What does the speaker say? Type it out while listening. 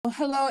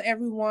hello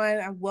everyone,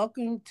 and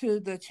welcome to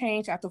the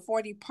Change After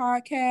 40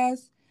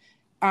 podcast.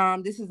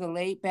 This is a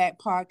laid back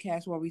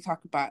podcast where we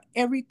talk about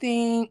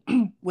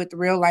everything with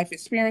real life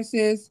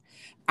experiences.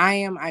 I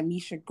am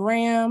Amisha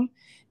Graham,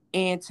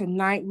 and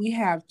tonight we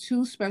have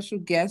two special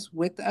guests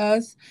with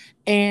us.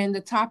 And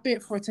the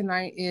topic for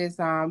tonight is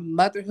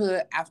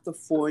motherhood after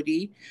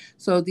 40.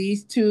 So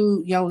these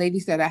two young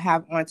ladies that I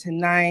have on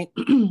tonight,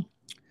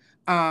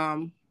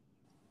 um,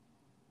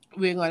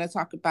 we're going to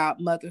talk about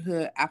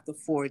motherhood after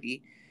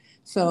 40.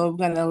 So I'm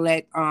going to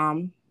let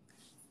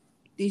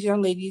these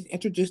young ladies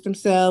introduce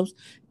themselves,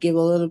 give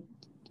a little,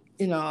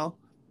 you know,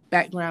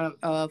 background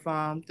of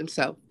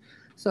themselves.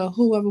 So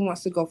whoever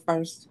wants to go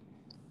first.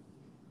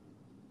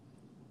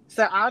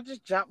 So I'll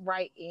just jump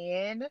right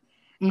in.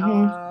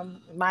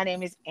 Mm-hmm. My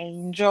name is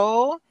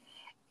Angel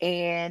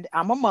and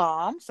I'm a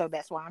mom, so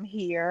that's why I'm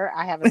here.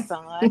 I have a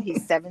son,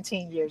 he's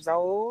 17 years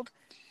old.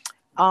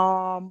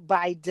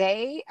 By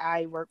day,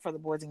 I work for the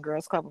Boys and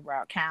Girls Club of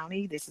Broward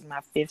County. This is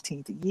my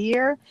 15th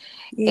year.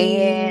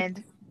 Yeah.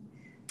 And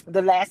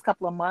the last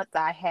couple of months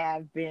I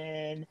have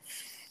been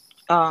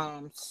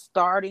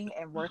starting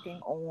and working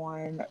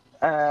on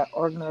an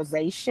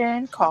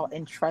organization called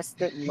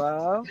Entrusted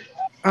Love.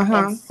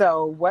 And Uh-huh.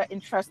 so, what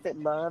Entrusted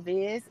Love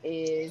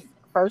is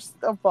first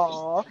of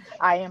all,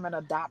 I am an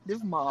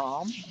adoptive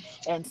mom.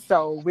 And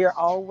so, we're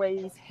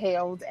always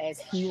hailed as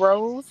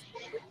heroes.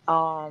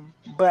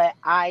 But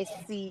I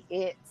see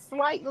it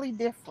slightly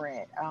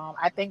different.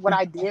 I think what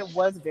I did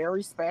was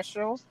very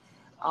special.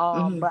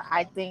 Mm-hmm. But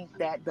I think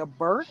that the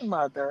birth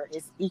mother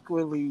is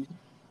equally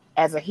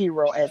as a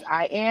hero as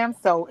I am.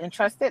 So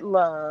entrusted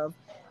love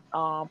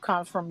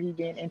comes from me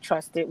being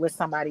entrusted with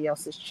somebody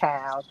else's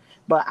child.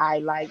 But I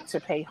like to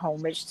pay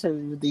homage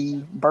to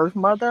the birth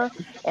mother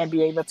and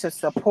be able to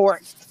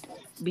support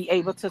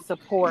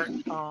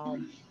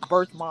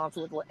birth moms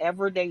with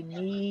whatever they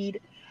need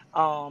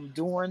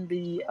during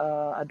the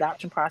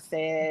adoption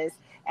process,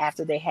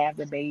 after they have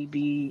the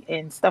baby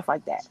and stuff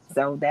like that.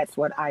 So that's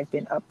what I've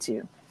been up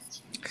to.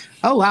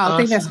 Oh wow, I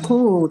think that's Awesome.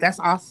 cool. That's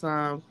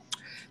awesome.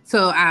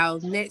 So our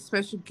next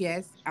special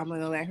guest, I'm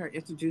gonna let her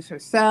introduce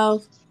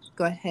herself.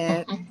 Go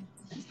ahead.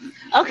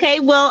 Okay,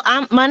 well,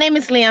 my name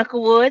is Leonka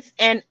Woods,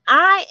 and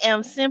I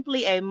am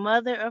simply a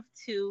mother of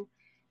two,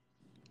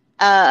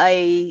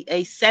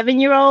 a 7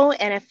 year old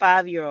and a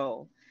 5 year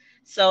old.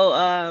 So,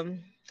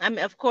 I'm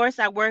of course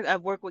I've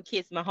worked with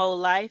kids my whole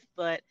life,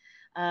 but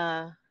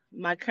uh,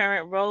 my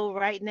current role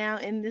right now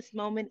in this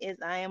moment is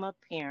I am a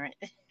parent.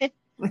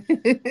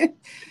 An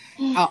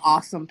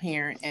awesome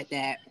parent at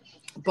that.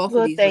 Both of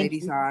Well, these thank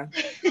ladies you. are.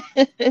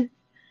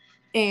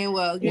 And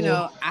well,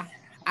 Yeah.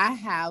 I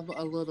have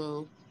a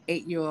little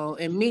 8 year old,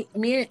 and me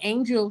and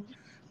Angel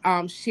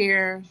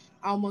share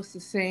almost the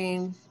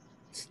same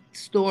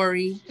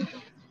story,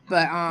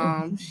 but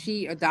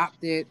she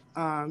adopted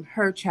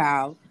her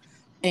child,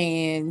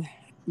 and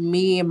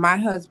me and my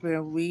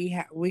husband we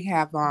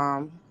have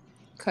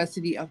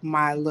custody of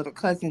my little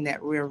cousin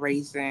that we're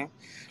raising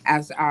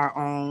as our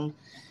own.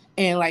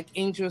 And like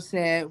Angel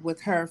said,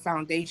 with her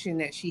foundation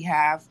that she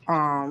have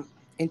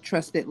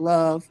entrusted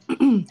love,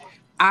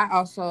 I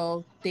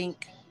also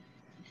thank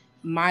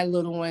my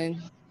little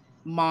one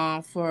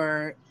mom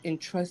for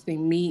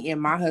entrusting me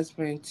and my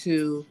husband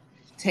to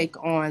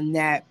take on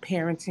that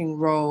parenting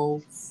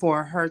role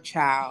for her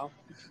child.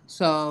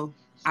 So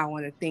I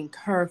want to thank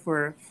her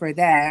for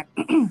that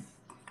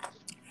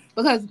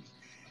because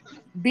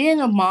being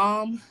a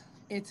mom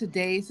in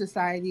today's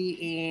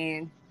society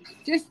and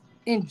just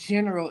in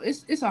general,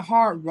 it's a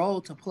hard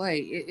role to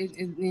play.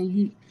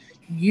 And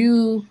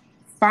you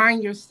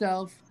find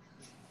yourself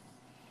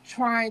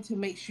trying to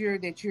make sure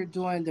that you're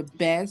doing the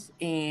best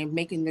and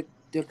making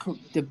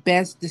the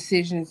best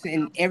decisions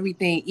in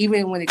everything,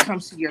 even when it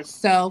comes to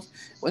yourself,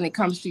 when it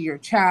comes to your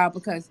child,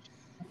 because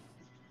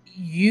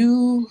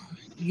you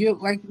you're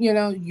like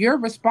you're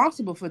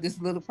responsible for this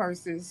little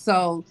person,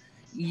 so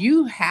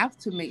you have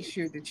to make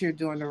sure that you're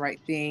doing the right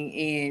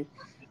thing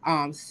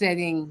and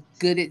setting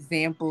good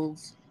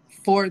examples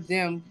for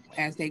them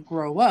as they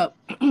grow up.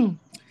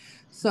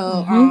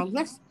 So Hmm.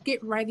 let's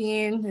get right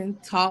in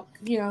and talk.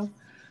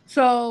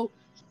 So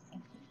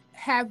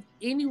have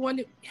any one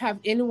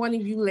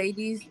of you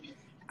ladies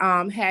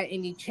had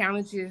any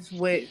challenges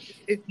with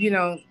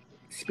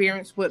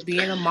experience with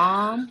being a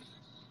mom?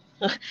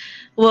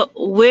 Well,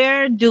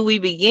 where do we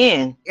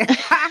begin?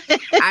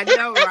 I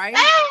know, right?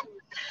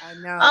 I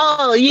know.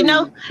 Oh, you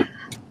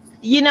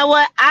know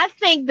what? I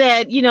think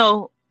that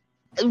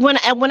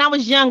when I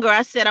was younger,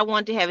 I said I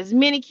wanted to have as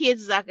many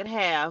kids as I could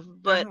have,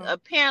 but Uh-huh.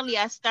 apparently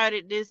I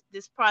started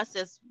this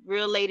process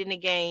real late in the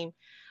game,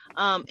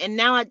 and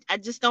now I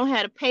just don't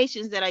have the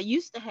patience that I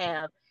used to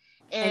have,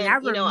 And I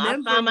and I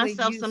remember find when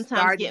myself you sometimes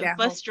started getting that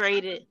whole.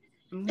 frustrated.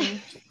 Hmm.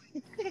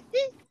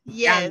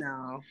 I Yes,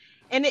 know.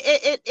 and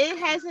it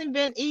hasn't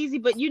been easy,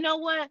 but you know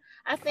what?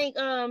 I think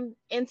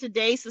in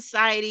today's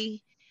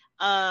society,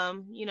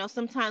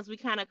 sometimes we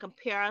kind of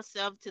compare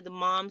ourselves to the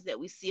moms that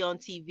we see on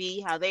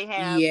TV, how they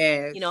have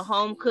Yes.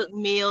 home cooked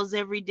meals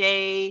every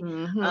day,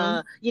 Hmm.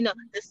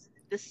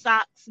 the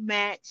socks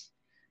match,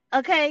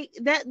 Okay,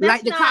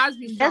 Like the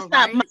Cosby Show, that's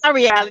not right? my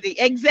reality.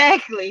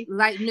 Exactly.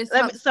 Like Miss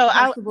Let me so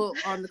I Huxtable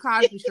on the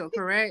Cosby Show,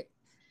 correct?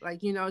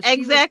 Like, she was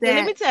exactly.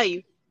 Let me that. tell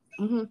you.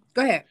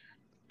 Go ahead.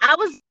 I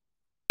was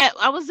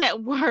I was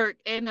at work,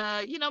 and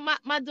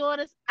my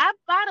daughters, I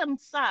buy them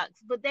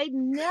socks, but they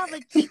never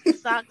keep the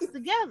socks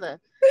together.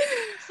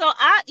 So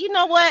you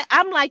know what?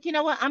 I'm like, you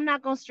know what? I'm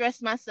not gonna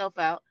stress myself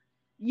out.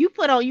 You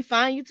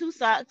find you two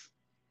socks,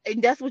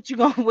 and that's what you're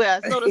gonna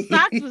wear. So the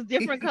socks was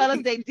different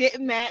colors, they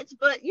didn't match.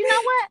 But you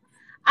know what?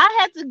 I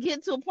had to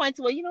get to a point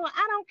to where, you know what,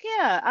 I don't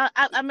care.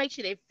 I make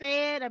sure they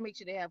fed, I make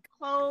sure they have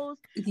clothes,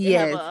 they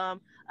have Yes. a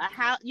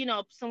house,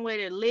 somewhere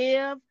to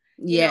live,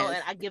 and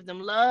Yes. I give them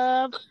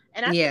love.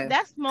 And I think Yes.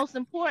 that's most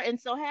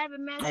important. So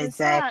having matching socks,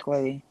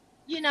 Exactly.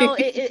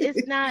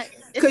 it's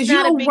Because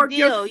not a you'll big work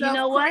deal. You yourself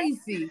know what?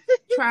 crazy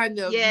trying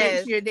to make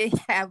Yes. sure they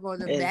have on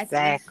the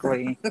matching stuff.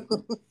 Exactly.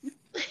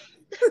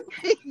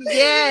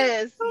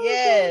 Yes,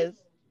 yes.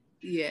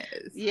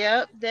 Yes.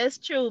 Yep, that's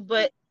true.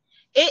 But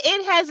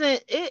it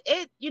hasn't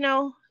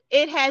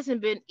it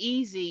hasn't been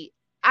easy.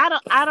 I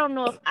don't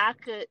know if I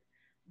could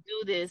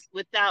do this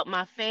without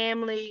my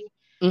family,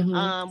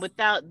 Mm-hmm.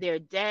 without their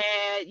dad.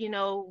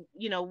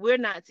 We're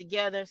not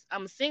together.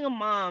 I'm a single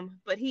mom,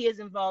 but he is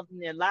involved in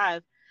their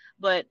life.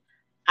 But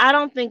I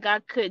don't think I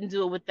couldn't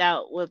do it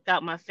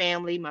without my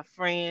family, my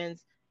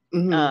friends,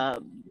 Mm-hmm.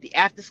 the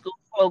after school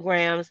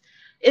programs.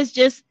 It's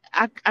just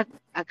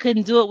I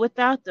couldn't do it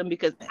without them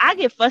because I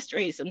get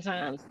frustrated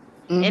sometimes.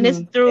 And it's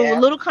Mm-hmm. through Yeah.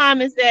 little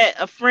comments that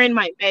a friend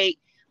might make,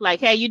 like,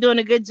 hey, you're doing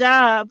a good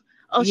job.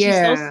 Oh, she's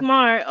so Yeah.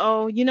 smart.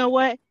 Oh, you know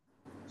what?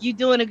 You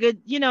doing a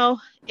good,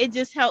 it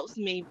just helps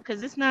me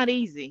because it's not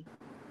easy.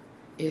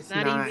 It's It's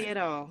not not. easy at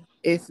all.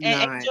 It's And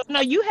not.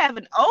 no, you have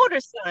an older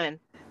son.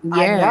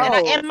 I Yeah. And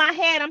know. in my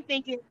head, I'm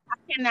thinking,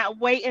 I cannot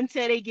wait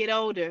until they get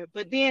older.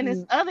 But then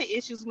there's Mm, other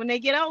issues when they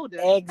get older.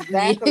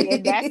 exactly.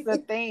 And that's Yeah. the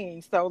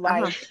thing. So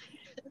Uh-huh. like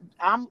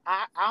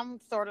I'm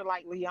sort of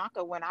like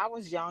Leonka. When I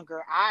was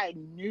younger, I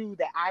knew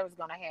that I was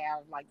gonna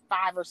have like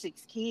 5 or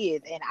 6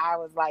 kids, and I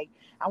was like,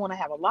 I want to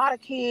have a lot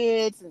of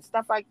kids and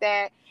stuff like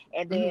that.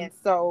 And Mm-hmm. then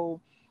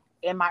so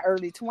in my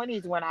early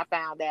 20s, when I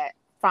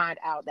find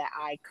out that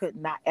I could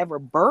not ever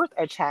birth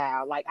a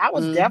child, like I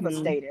was Mm-hmm.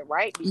 devastated,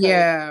 right? Because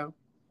Yeah.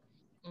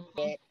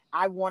 Hmm.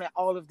 I wanted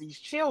all of these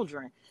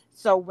children.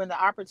 So when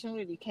the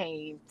opportunity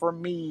came for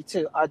me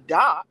to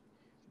adopt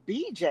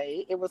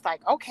BJ, it was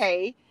like,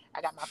 okay,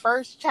 I got my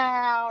first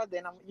child,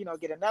 then I'm,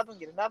 get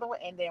another one.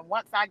 And then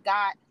once I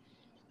got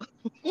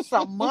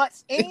some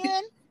months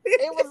in,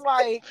 it was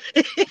like,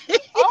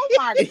 oh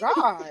my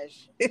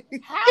gosh,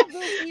 how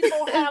do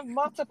people have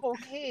multiple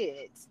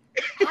kids?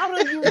 How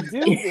do you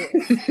do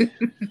this?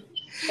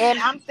 And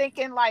I'm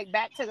thinking like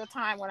back to the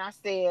time when I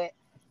said,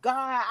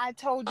 God, I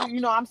told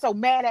you, I'm so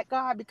mad at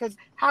God because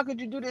how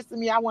could you do this to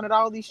me? I wanted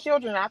all these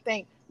children. And I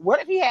think,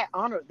 what if he had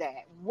honored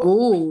that?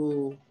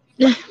 Ooh.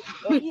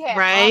 If he had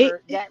Right?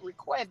 honored that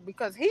request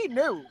because he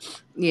knew,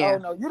 oh Yeah.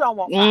 no, you don't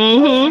want 5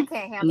 kids. You Hmm.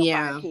 can't handle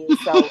five Yeah.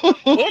 kids. So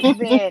it's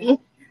been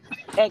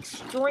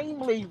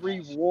extremely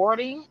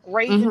rewarding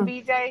raising Mm-hmm.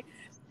 BJ.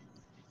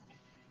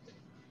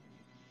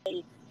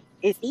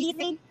 It's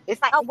easy.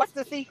 It's like, oh, what's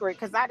the secret?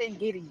 Because I didn't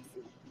get easy.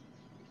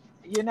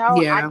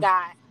 I Yeah.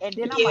 got, and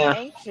then I'm an Yeah.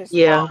 anxious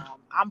Yeah. mom.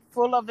 I'm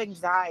full of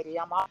anxiety.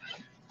 I'm all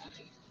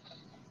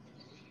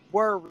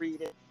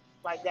worried and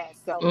like that.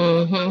 So,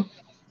 Hmm.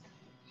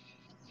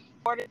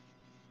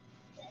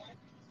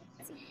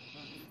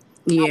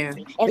 Yeah.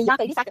 and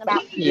Bianca, you talking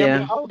about them Yeah.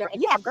 getting older,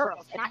 and you have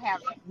girls, and I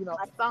have,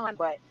 a son,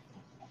 but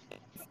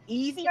it's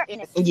easier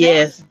in a sense.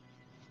 Yes.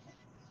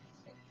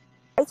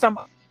 Some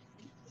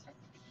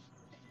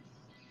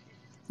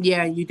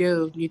Yeah, you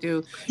do. You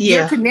do.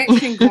 Your Yeah.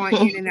 connection going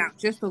in and out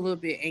just a little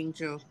bit,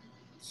 Angel.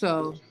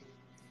 So,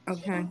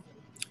 okay.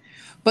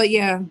 But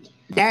yeah,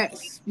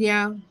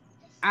 yeah.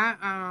 I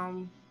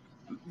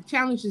the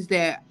challenges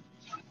that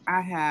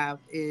I have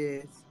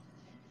is,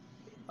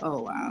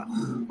 oh wow.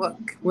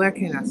 Where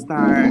can I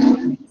start?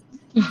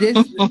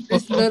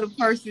 This little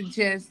person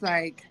just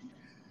like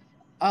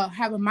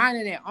have a mind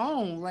of their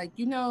own. Like,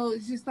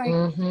 it's just like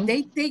Hmm.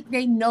 they think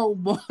they know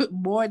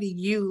more than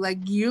you. Like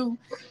you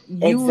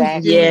was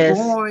just exactly. Yes.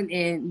 born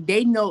and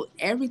they know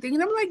everything.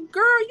 And I'm like,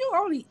 girl, you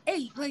only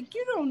 8. Like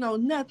you don't know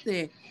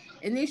nothing.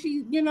 And then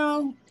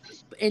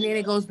and then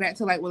it goes back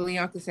to like what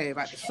Leonka said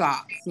about the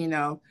socks.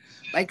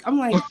 Like I'm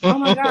like, oh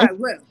my God,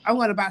 what I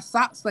want to buy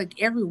socks like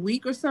every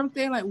week or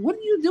something. Like, what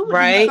do you do with these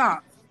Right.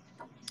 socks?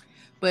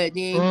 But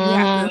then you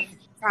have Hmm. to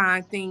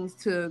find things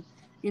to,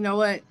 you know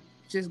what,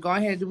 just go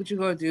ahead and do what you're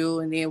gonna do,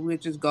 and then we'll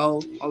just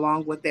go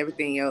along with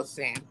everything else.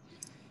 And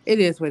it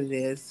is what it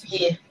is.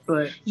 Yeah.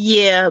 But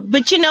Yeah,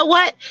 but you know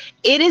what?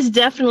 It is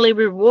definitely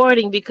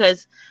rewarding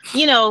because,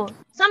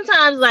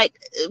 sometimes like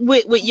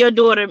with your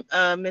daughter,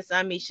 Miss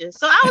Amisha.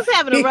 So I was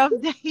having a rough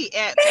day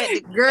at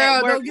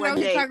girl, work don't get one out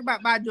here day. talking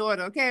about my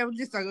daughter, okay? I'm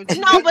just talking.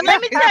 No, but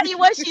let me tell you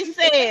what she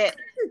said.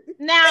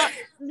 Now,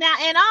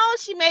 and all,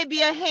 she may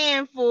be a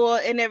handful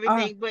and uh,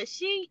 everything, but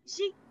she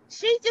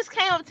just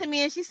came up to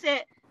me and she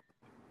said,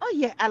 "Oh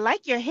yeah, I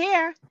like your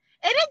hair."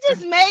 And it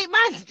just made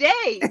my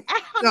day.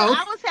 I don't know. So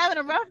I was having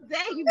a rough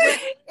day, but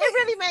it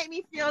really made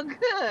me feel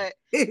good.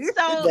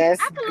 So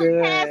That's I could look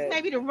past good.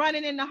 maybe the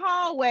running in the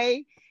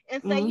hallway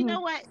and say, you hmm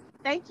know what?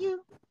 Thank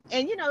you.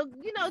 And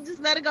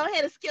just let her go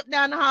ahead and skip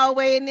down the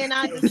hallway, and then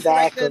I'll just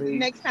correct her Exactly.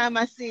 next time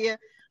I see her.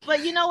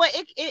 But you know what?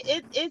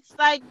 It's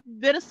like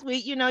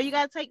bittersweet. You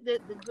gotta take the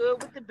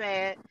good with the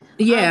bad.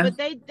 yeah, But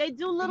they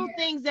do little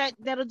things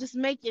that'll just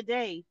make your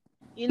day.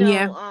 yeah,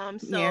 yeah.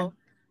 So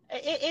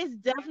it's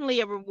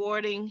definitely a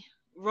rewarding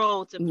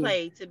role to Yeah.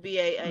 play, to be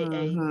a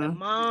hmm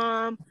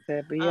mom.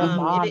 To be a It's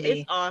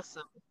mommy.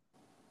 awesome.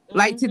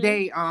 Like Hmm.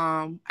 today,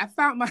 I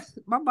found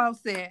my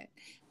boss said,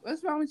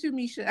 "What's wrong with you,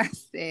 Misha?" I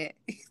said,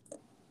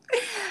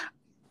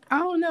 "I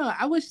don't know.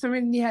 I wish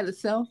Serenity had a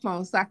cell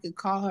phone so I could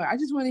call her. I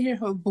just want to hear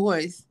her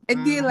voice."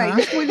 And then, Uh-huh.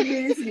 like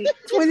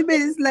 20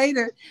 minutes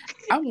later,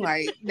 I'm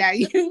like, "Now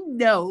you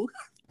know,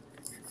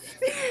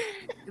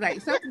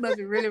 like something must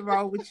be really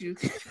wrong with you."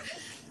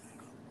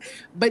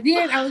 But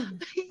then I was,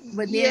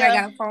 but then I Yeah,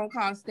 got a phone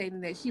call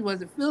stating that she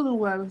wasn't feeling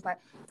well. I was like,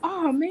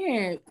 oh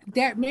man,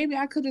 that maybe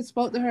I could have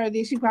spoke to her.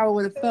 Then she probably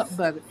would have felt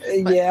better.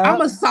 But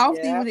I'm Yep. a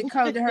softie when Yep. it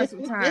comes to her.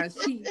 Sometimes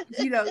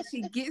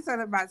she gets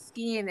under my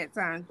skin at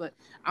times, but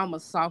I'm a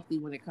softie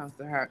when it comes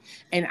to her.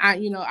 And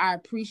I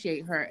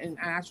appreciate her, and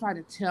I try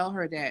to tell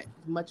her that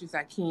as much as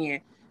I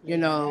can. You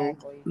know,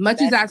 Exactly.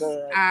 much as That's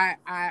good. I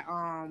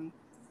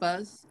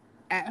fuss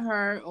at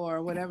her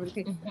or whatever the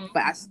case,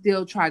 but hmm, I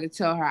still try to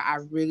tell her I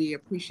really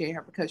appreciate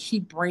her because she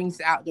brings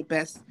out the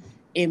best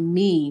in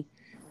me.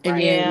 And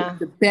then Right. yeah,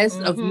 the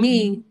best of hmm,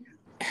 me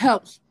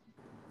helps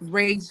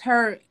raise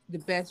her the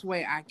best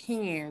way I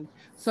can.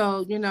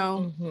 So,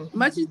 hmm,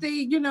 much as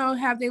they,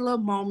 have their little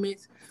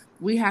moments,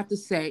 we have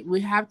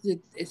to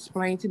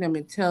explain to them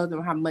and tell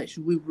them how much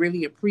we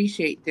really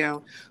appreciate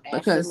them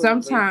because Absolutely.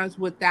 sometimes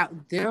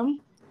without them,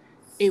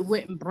 it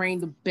wouldn't bring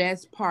the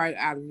best part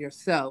out of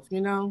yourself,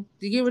 you know?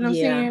 Do you get what I'm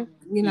yeah, saying?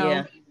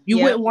 yeah, You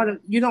yep, wouldn't want to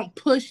you don't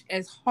push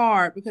as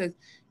hard because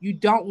you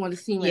don't want to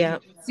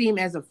yep, seem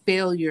as a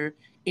failure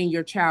in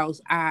your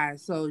child's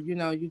eyes. So,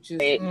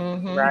 Right.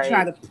 hmm, you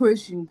try Right. to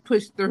push and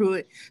push through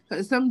it.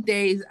 Cause some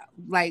days,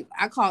 like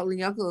I called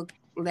Leonka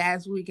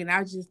last week and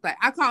I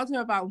called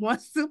her about one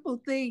simple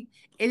thing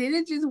and then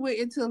it just went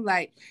into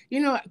like,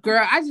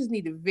 girl, I just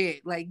need to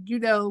vent. Like,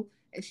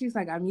 and she's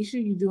like, Amisha,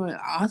 you're doing an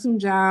awesome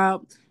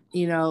job,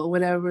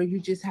 whatever. You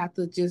just have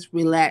to just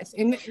relax.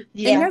 And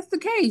yeah, that's the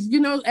case.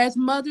 As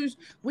mothers,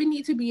 we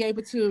need to be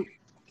able to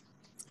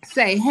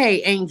say,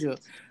 "Hey, Angel,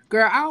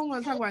 girl, I don't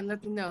want to talk about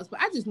nothing else, but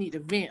I just need to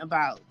vent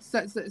about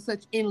such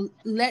and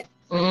let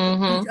each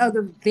hmm,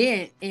 other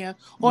vent." And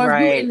or if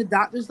you're in Right. the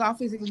doctor's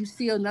office and you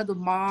see another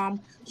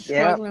mom Yep.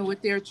 struggling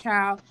with their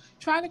child,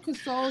 try to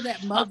console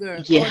that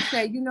mother yeah, or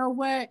say, "You know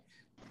what?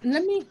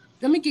 Let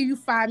me give you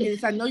 5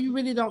 minutes. I know you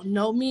really don't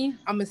know me.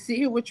 I'm gonna sit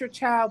here with your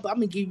child, but I'm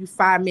gonna give you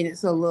 5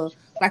 minutes, a little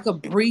like a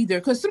breather,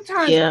 because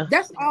sometimes yeah,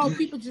 that's all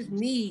people just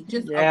need,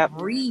 just a Yep.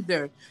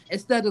 breather,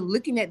 instead of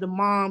looking at the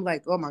mom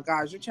like, oh my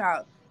gosh, your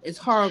child is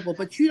horrible,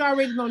 but you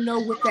already don't know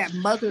what that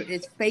mother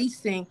is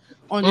facing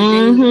hmm,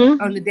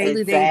 on the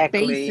daily day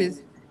Exactly.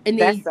 basis, and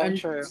That's then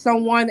so true.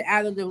 someone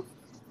out of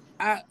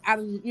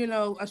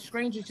a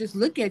stranger just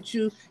look at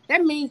you.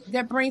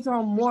 That brings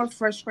on more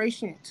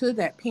frustration to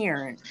that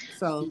parent.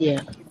 So.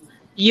 yeah.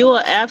 You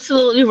are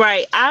absolutely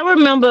right. I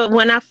remember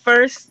when I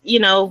first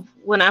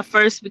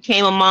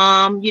became a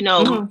mom.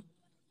 Mhm.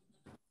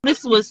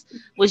 This was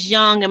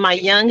young, and my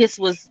youngest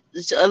was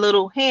a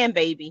little hand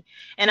baby,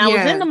 and I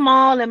was in Yeah. the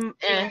mall, and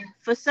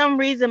for some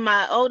reason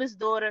my oldest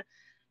daughter,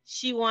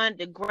 she wanted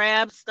to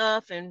grab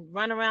stuff and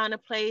run around the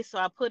place, so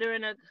I put her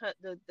in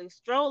the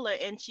stroller,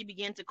 and she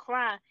began to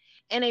cry.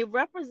 And a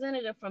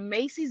representative from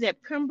Macy's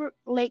at Pembroke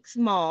Lakes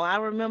Mall, I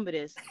remember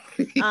this,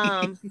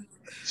 um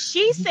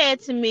she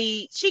said to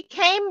me, she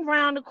came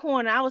around the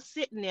corner. I was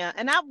sitting there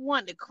and I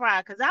wanted to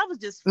cry because I was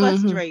just Mhm.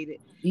 frustrated.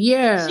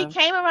 She Yeah.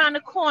 came around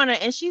the corner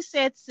and she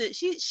said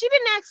she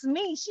didn't ask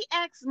me. She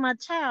asked my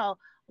child,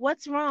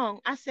 "What's wrong?"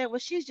 I said, "Well,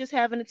 she's just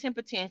having a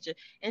temper tantrum."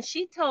 And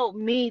she told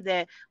me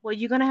that, "Well,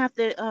 you're gonna have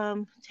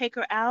to take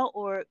her out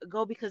or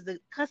go because the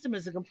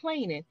customers are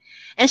complaining."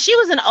 And she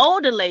was an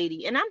older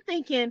lady, and I'm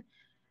thinking,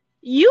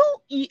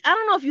 I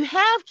don't know if you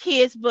have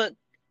kids, but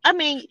I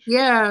mean,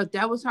 Yeah,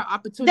 that was her that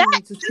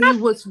opportunity to see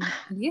what's.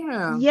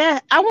 Yeah. yeah,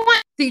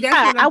 See,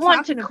 that's what I I'm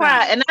want to talking cry.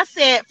 about. And I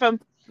said from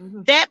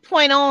Mhm. that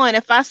point on,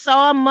 if I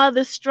saw a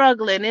mother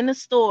struggling in the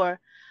store,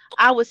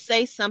 I would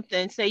say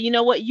something, say, "You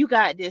know what, you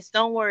got this.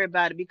 Don't worry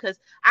about it." Because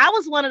I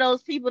was one of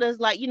those people that's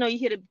like, you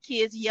hear the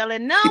kids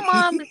yelling, "No,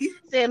 mom."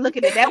 Said, "Look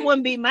at it. That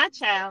wouldn't be my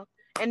child."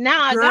 And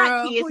now I got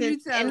Girl, kids, who and, you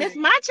and it's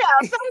telling? my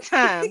child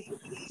sometimes.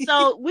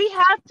 So we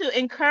have to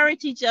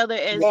encourage each other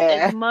as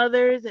Yeah.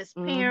 mothers, as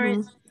Mm-hmm.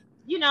 parents,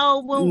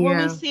 when we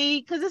Yeah, see,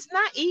 because it's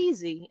not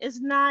easy. It's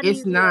not it's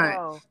easy at not.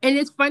 all. And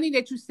it's funny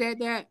that you said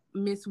that,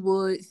 Miss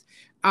Woods,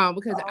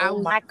 because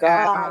Oh my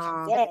gosh.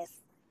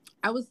 Yes.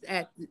 I was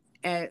at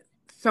And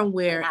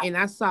somewhere I and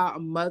I saw a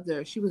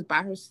mother. She was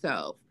by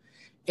herself,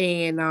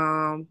 and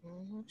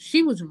Mhm.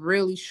 she was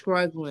really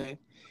struggling.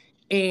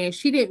 and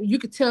she didn't. You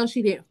could tell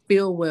she didn't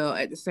feel well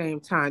at the same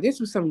time. This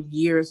was some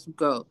years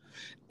ago,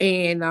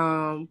 and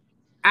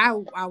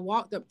I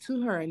walked up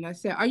to her and I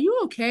said, "Are you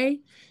okay?"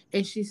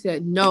 And she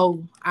said,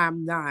 "No,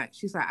 I'm not."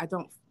 She's like, "I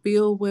don't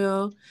feel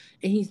well,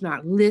 and he's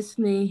not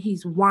listening.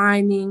 He's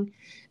whining."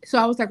 So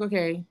I was like,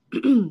 "Okay."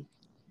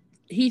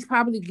 He's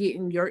probably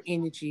getting your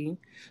energy.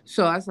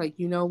 So I was like,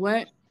 you know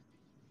what?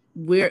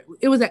 Where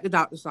it was at the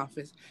doctor's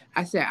office.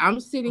 I said, I'm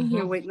sitting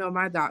here Mhm. waiting on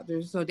my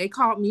doctor. So they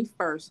called me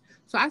first.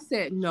 So I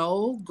said,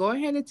 no, go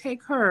ahead and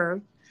take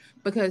her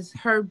because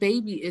her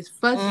baby is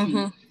fussy.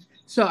 Mhm.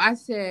 So I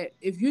said,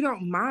 if you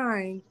don't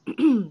mind,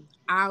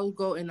 I'll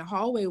go in the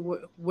hallway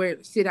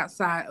where sit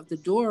outside of the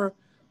door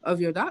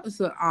of your doctor's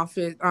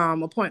office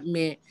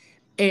appointment,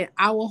 and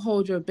I will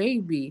hold your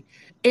baby.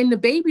 And the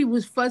baby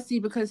was fussy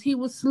because he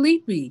was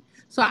sleepy.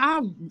 So I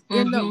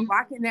end up Mhm.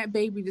 rocking that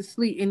baby to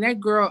sleep. And that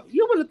girl,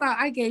 you would have thought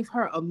I gave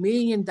her $1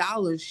 million.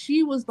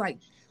 She was like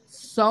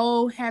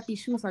so happy.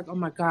 She was like, oh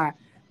my God.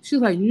 She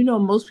was like,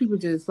 most people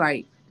just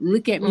like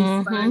look at me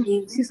Mhm.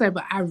 funny. She's like,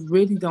 but I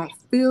really don't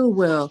feel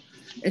well.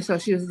 And so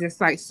she was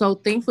just like so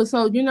thankful.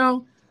 So,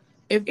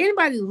 if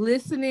anybody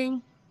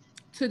listening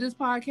to this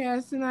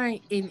podcast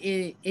tonight, and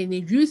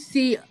if you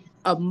see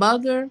a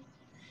mother,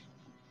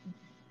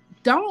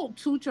 don't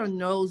toot your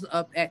nose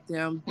up at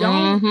them.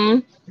 Don't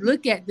Mhm.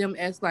 look at them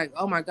as like,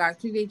 oh my gosh,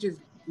 can they just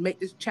make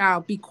this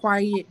child be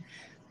quiet?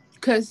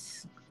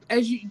 Because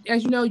as you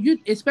know, you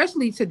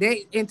especially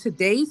today in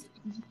today's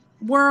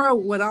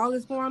world with all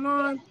this going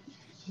on,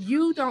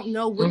 you don't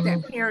know what that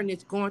Mhm. parent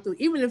is going through.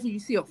 Even if you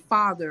see a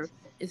father,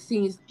 it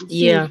seems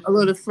Yeah. a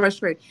little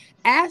frustrated.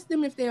 Ask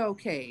them if they're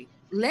okay.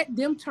 Let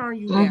them turn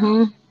you down.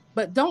 Mhm.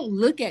 But don't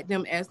look at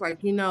them as like,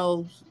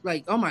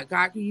 like, oh my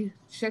God, can you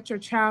shut your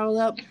child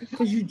up?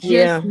 Because you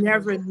Yeah. just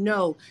never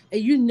know.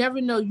 And you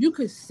never know, you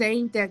could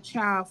save that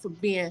child from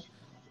being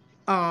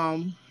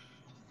um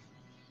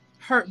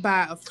hurt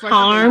by a frustrated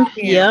Harmed. parent.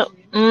 Yep.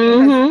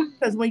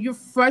 Because Mhm. when you're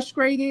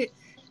frustrated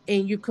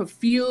and you're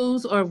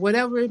confused or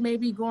whatever it may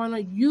be going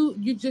on, you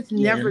just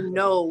Yeah. never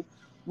know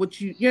what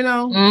you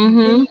know.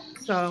 Mhm.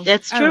 So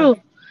That's I don't,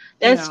 true.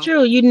 That's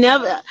true. You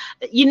never.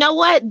 You know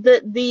what?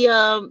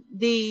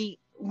 The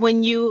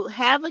when you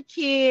have a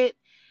kid,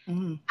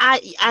 mm-hmm,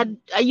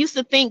 I used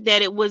to think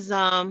that it was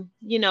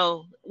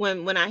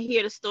when I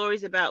hear the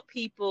stories about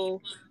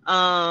people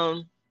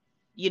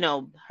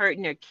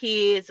hurting their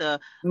kids or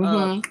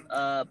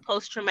mm-hmm.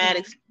 post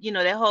traumatic,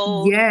 that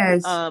whole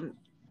Yes. um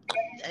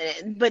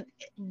but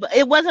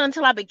it wasn't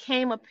until I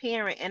became a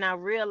parent and I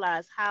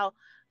realized how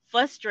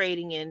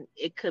frustrating and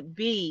it could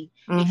be,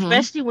 Mm-hmm.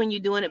 especially when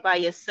you're doing it by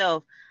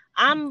yourself.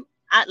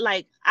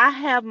 I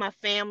have my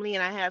family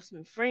and I have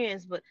some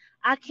friends, but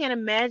I can't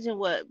imagine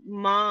what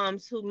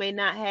moms who may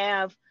not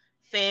have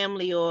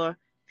family or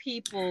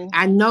people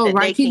I know, that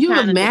right? they Can can you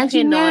kind of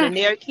imagine depend on that? and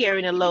they're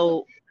carrying a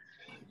load.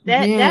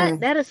 That that Yeah.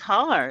 that is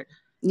hard,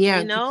 Yeah.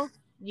 you know.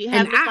 You And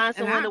having to I find and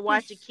someone I to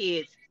watch your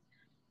appreciate. kids.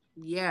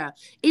 Yeah,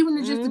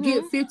 even just to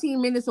get Mhm.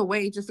 15 minutes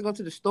away, just to go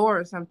to the store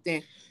or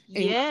something,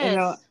 and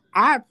Yes.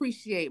 I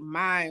appreciate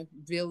my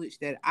village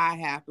that I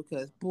have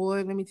because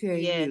boy, let me tell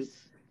you,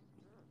 Yes.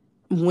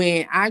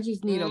 when I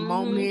just need a Mhm.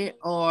 moment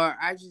or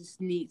I just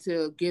need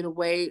to get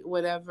away,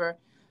 whatever,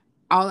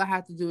 all I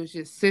have to do is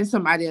just send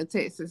somebody a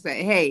text and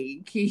say,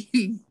 "Hey,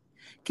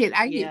 can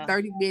I get Yeah.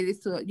 30 minutes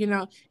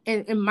to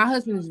And my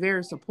husband is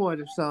very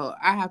supportive, so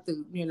I have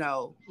to Yeah.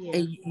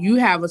 and you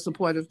have a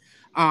supportive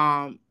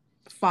um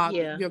father,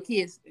 Yeah. your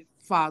kid's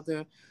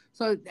father,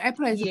 so that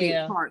plays a big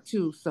Yeah. part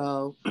too.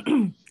 So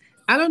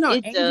I don't know.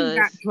 It Angel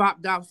got does.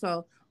 dropped off,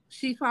 so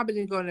she's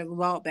probably going to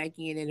log back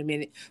in a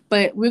minute,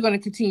 but we're going to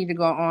continue to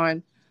go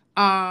on.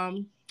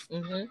 Um,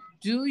 Mhm.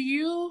 do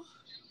you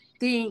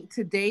think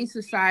today's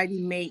society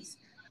makes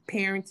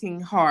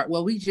parenting hard?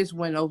 Well, we just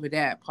went over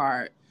that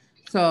part.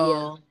 Yeah.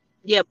 So,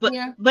 Yeah, but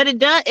yeah.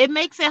 it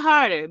makes it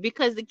harder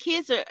because the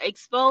kids are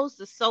exposed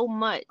to so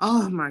much.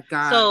 Oh my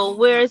So gosh.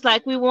 whereas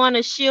like we want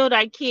to shield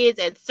our kids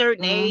at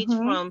certain age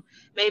Mm-hmm. from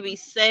maybe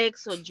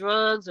sex or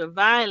drugs or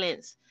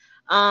violence,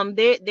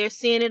 they're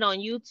seeing it on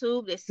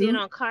YouTube, they're seeing it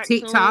on TikTok.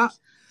 cartoons.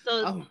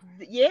 So Oh,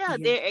 yeah, yeah.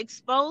 they're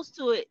exposed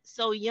to it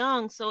so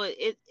young. So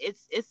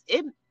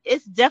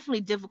it's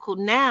definitely difficult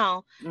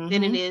now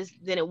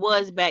Mm-hmm. than it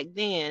was back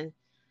then.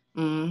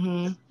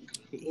 Mm-hmm.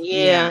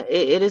 Yeah, Yeah.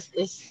 it is.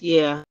 It's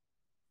yeah.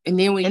 And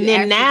then when you And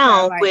then ask your child,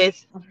 now like,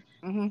 with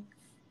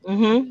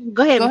mm-hmm.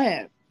 go Go ahead.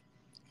 ahead.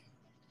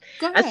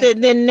 Go I ahead.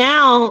 said then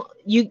now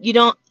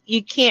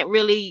you can't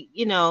really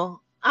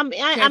I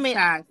mean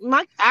Chastise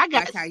my I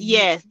got like how you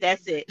yes,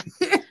 that's it.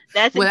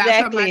 That's without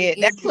exactly somebody it.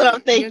 That's what I'm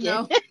input,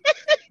 thinking.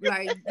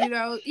 like,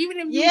 even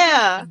if you just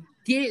Yeah.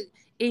 get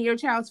in your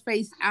child's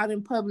face out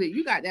in public,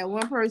 you got that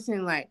one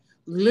person like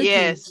looking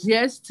Yes.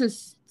 just to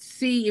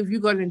see if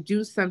you're going to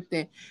do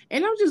something.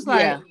 And I'm just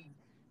like, Yeah.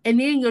 and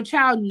then your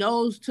child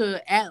knows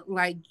to act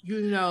like,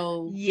 I'm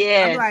like,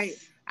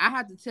 Yes. I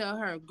have to tell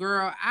her,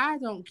 girl, I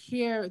don't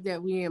care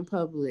that we're in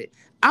public.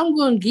 I'm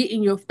going to get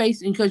in your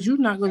face and because you're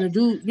not going to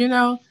do,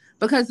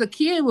 because the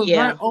kid will run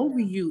Yeah. over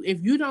you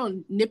if you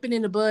don't nip it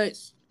in the bud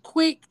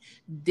quick,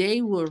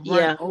 they will run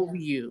Yeah, over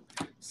you.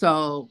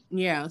 So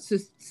yeah, so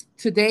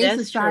today's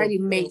that's true. society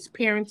makes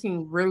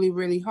parenting really,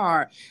 really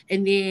hard.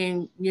 And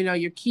then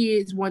your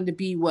kids want to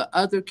be with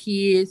other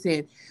kids,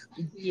 and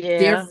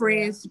their Yeah.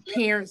 friends'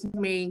 parents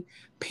may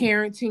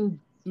parenting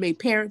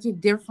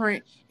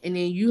different, and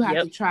then you have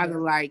to Yep. try to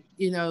like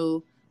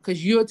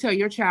because you'll tell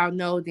your child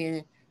no,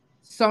 then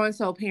so and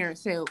so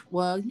parents say,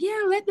 well,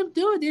 yeah, let them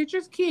do it. They're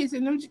just kids,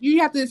 and you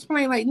have to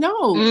explain like,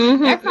 no,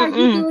 that's how you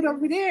Mm-hmm. do it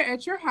over there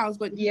at your house,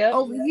 but Yep.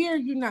 over here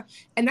you're not.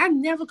 And I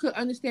never could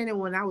understand it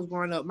when I was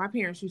growing up. My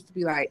parents used to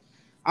be like,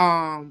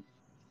 um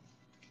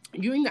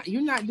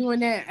you're not doing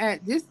that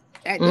at this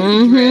address.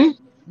 Mm-hmm.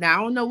 Now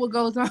I don't know what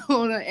goes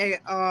on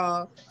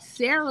at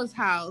Sarah's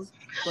house,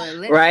 but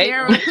let Right.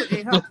 Sarah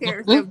and her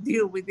parents them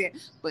deal with it.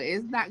 But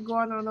it's not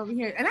going on over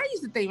here. And I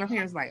used to think my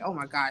parents like, oh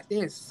my gosh,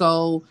 they're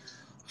so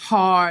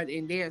hard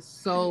and they're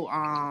so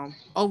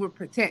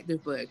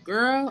overprotective. But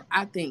girl,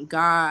 I thank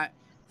God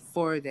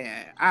for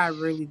that. I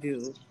really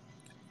do.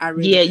 I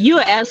really Yeah, do.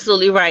 you're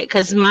absolutely right.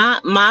 Cause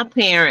my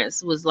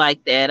parents was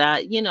like that.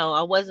 I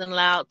wasn't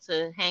allowed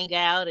to hang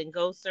out and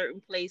go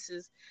certain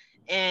places,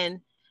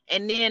 and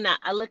then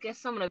I look at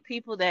some of the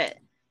people that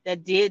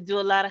did do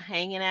a lot of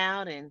hanging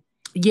out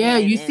Yeah,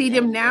 you see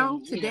them and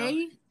now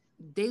today.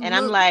 They and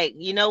I'm look. like,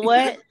 you know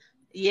what?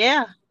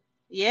 Yeah,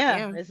 yeah.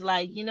 Yeah. It's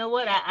like, you know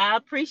what? I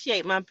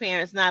appreciate my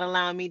parents not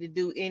allowing me to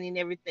do any and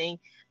everything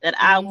that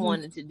I Hmm.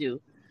 wanted to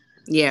do.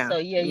 Yeah. So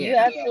yeah, you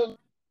Yeah. absolutely.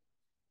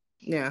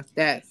 Yeah,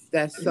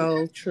 that's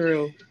so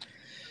true.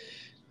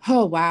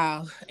 Oh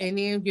wow. And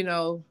then,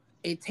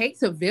 it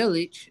takes a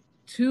village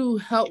to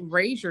help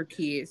raise your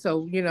kids. So,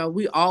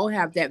 we all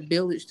have that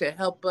village to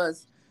help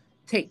us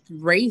take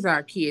raise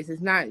our kids.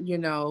 It's not,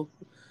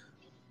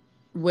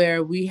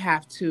 where we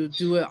have to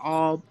do it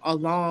all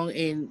along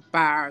and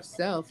by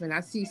ourselves. And I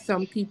see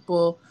some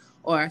people,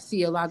 or I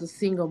see a lot of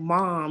single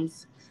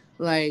moms,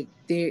 like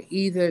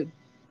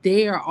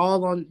they are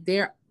all on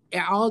their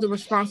all the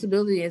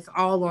responsibility is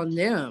all on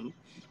them.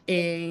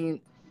 And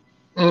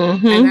and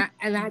Mm-hmm.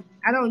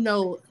 I don't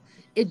know,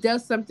 it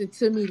does something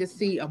to me to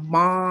see a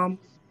mom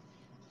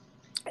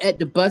at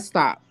the bus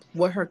stop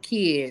with her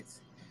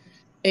kids,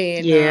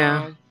 and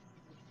Yeah.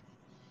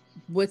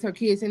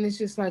 and it's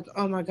just like,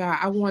 oh my god,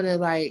 I want to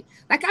like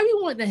I be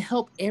wanting to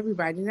help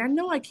everybody, and I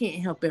know I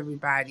can't help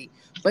everybody,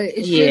 but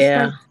it's just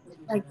Yeah.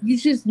 like you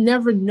just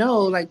never know.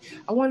 Like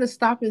I want to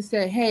stop and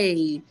say,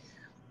 hey,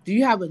 do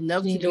you have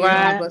enough to Need to get on the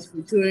ride. bus for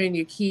you and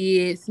your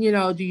kids? Do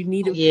you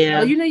need to? But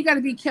Yeah. you got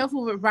to be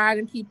careful with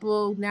riding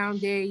people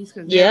nowadays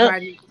because Yep.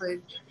 everybody. But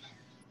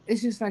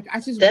it's just like I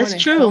just want That's to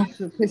true. help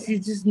them because you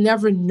just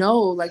never know.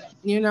 Like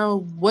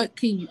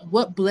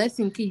what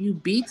blessing can you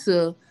be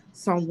to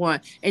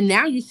someone? And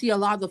now you see a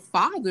lot of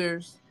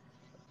fathers,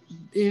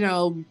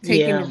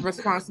 taking the Yeah.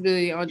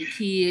 responsibility on the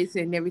kids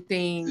and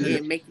everything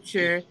and making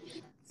sure.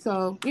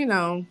 So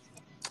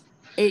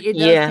it does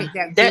Yeah. take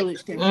that That.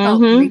 village to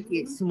help Mm-hmm. make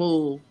it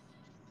smooth.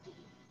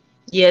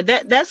 Yeah.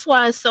 That's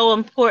why it's so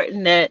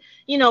important that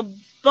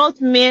both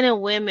men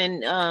and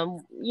women.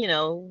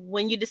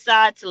 When you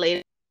decide to lay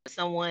with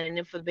someone, and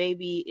if a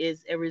baby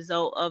is a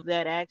result of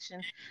that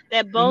action,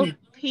 that both Hmm.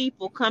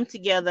 people come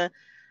together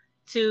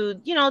to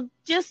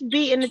just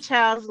be in the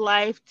child's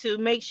life, to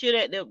make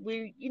sure that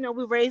we're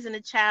raising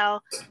a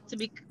child to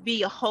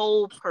be a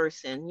whole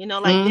person,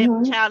 like that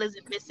Hmm. child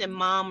isn't missing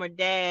mom or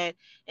dad.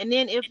 And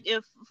then if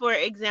for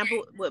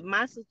example, with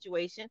my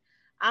situation,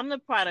 I'm the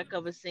product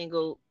of a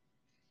single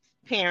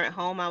parent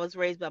home. I was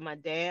raised by my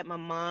dad. My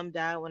mom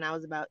died when I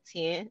was about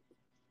 10.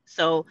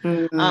 So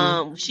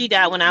Hmm. she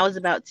died when I was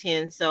about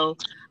 10. So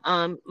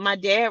my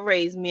dad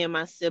raised me and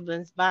my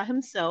siblings by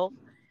himself.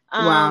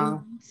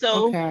 Wow.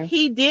 So Okay.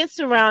 he did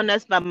surround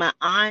us by my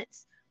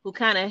aunts, who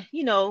kind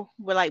of,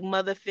 were like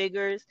mother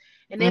figures.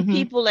 And then Hmm.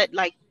 people that,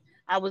 like,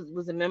 I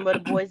was a member of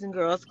the Boys and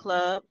Girls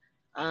Club,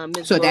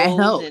 Miss So that Rose,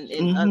 helped.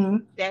 and Hmm.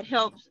 that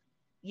helps.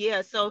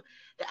 Yeah. So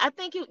I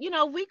think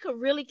we could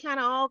really kind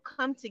of all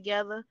come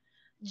together,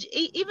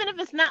 even if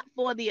it's not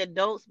for the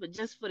adults, but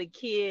just for the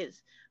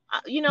kids.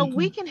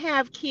 We Hmm. can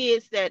have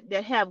kids that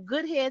have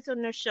good heads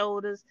on their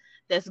shoulders,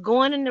 that's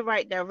going in the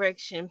right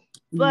direction.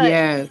 But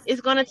Yes.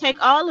 it's going to take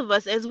all of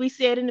us, as we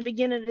said in the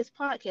beginning of this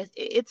podcast.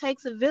 It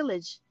takes a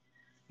village,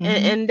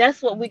 and Hmm.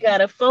 that's what we got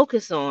to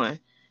focus on.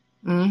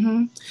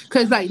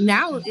 Because like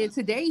now in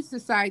today's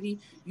society,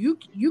 you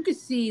could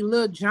see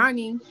little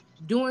Johnny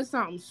doing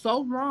something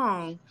so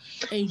wrong,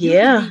 and you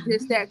could Yeah. be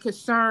just that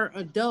concerned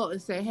adult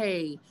and say,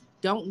 "Hey,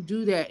 don't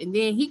do that." And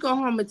then he go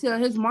home and tell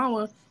his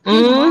mama.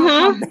 His mom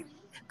Mm-hmm.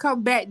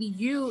 come back to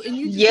you, and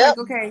you just Yep. like,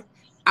 okay,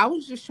 I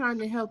was just trying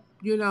to help,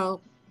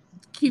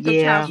 keep the child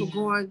Yeah. from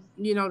going,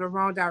 the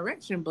wrong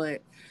direction.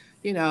 But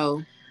you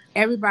know,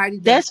 everybody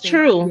does That's things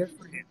true.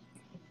 different.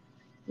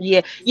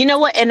 Yeah. You know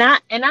what? And I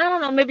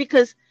don't know, maybe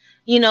because,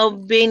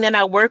 being that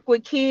I work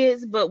with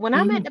kids, but when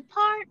I'm at Hmm. the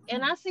park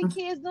and I see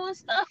kids doing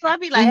stuff, I'll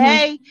be like, Hmm.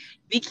 hey,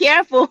 be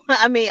careful.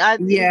 I mean, you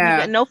got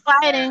Yeah. no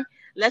fighting.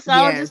 Let's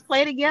all Yes. just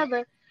play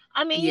together.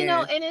 I mean,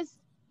 Yes. and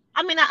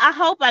I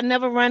hope I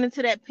never run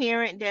into that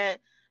parent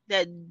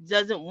that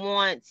doesn't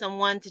want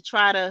someone to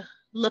try to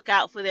look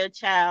out for their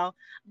child.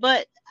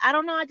 But I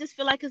don't know. I just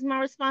feel like it's my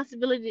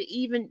responsibility to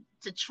even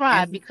to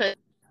try, As because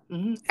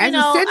you as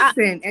a know, I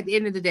citizen at the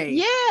end of the day.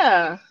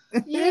 yeah,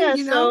 yeah.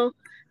 You know? So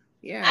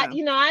Yeah.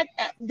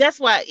 that's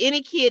why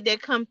any kid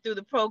that come through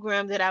the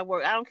program that I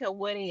work, I don't care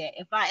what they at.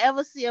 If I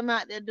ever see them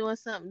out there doing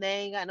something they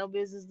ain't got no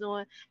business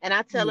doing, and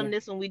I tell them Yeah.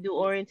 this when we do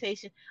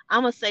orientation,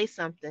 I'm gonna say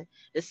something.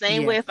 The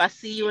same way Yes. if I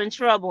see you in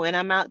trouble and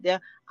I'm out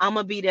there, I'm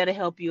gonna be there to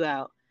help you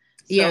out.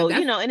 Yeah, So,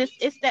 that's and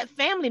it's that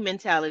family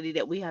mentality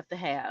that we have to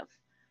have,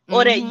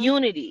 or that mhm.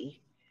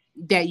 unity.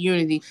 That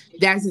unity.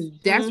 That's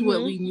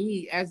what Mhm. we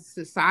need as a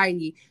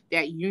society,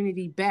 that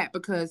unity back,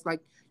 because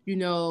like,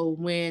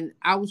 when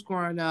I was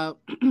growing up,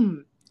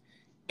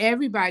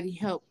 everybody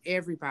helped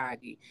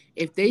everybody.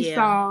 If they Yeah.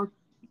 saw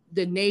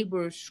the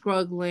neighbors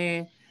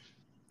struggling,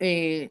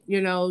 and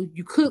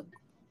you cook,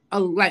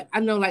 like I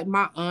know, like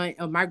my aunt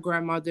or my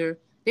grandmother,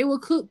 they will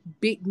cook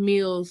big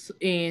meals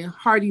and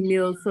hearty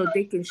meals so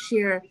they can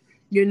share,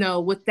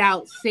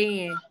 without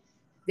saying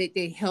that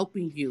they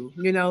helping you.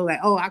 Like,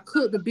 oh, I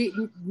cooked a big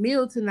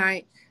meal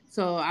tonight,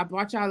 so I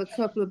brought y'all a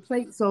couple of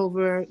plates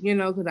over,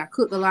 because I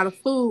cooked a lot of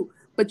food.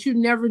 But you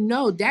never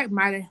know, that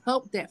might have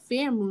helped that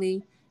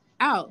family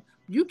out.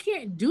 You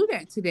can't do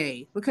that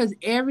today because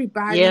Yeah.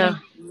 everybody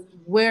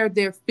wear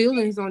their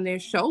feelings on their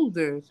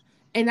shoulders.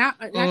 And I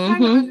kind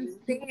of Mhm.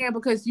 understand,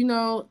 because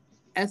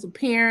as a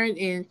parent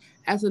and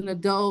as an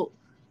adult,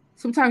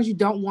 sometimes you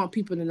don't want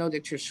people to know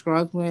that you're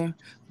struggling,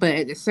 but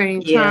at the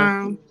same Yeah.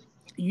 time,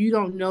 you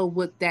don't know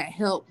what that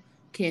help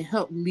can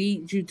help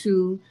lead you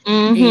to,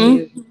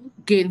 Mhm.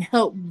 and can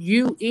help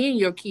you and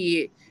your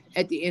kid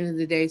at the end of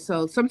the day.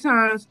 So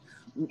sometimes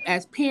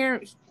as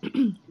parents,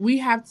 we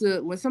have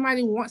to, when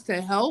somebody wants to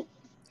help,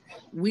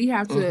 we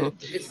have to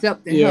Mhm.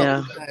 accept the help,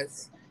 Yeah.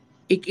 because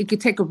it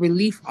could take a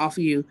relief off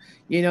of you.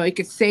 It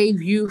could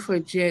save you for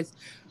just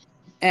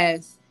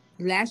as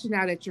lashing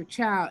out at your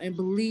child. And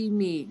believe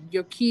me,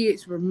 your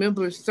kids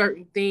remember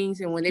certain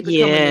things, and when they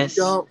become an Yes.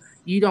 adult,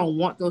 you don't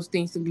want those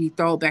things to be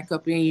thrown back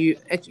up in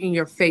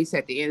your face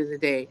at the end of the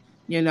day.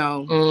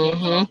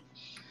 Mhm.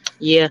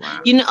 Yeah.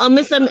 Wow.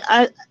 Miss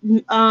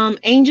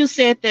Angel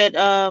said that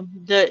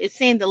the it's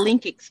saying the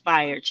link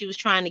expired. She was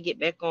trying to get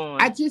back on.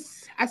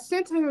 I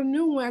sent her a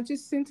new one. I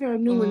just sent her a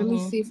new one. Let me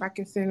Mhm. see if I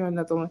can send her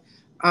another one.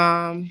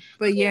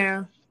 But Yeah.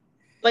 yeah.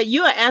 But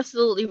you are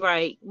absolutely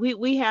right.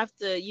 We have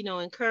to,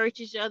 encourage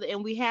each other,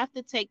 and we have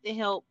to take the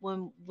help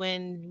when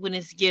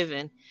it's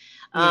given.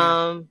 Yeah.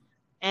 Um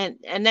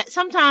and that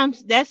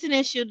sometimes that's an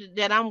issue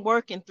that I'm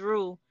working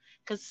through,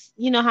 cuz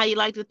you know how you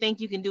like to think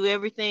you can do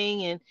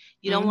everything, and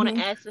you don't want to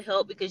Mhm. ask for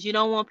help because you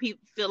don't want people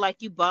to feel like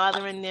you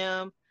bothering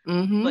them.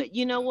 Mhm. But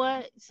you know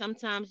what?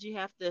 Sometimes you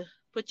have to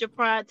put your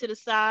pride to the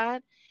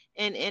side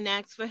and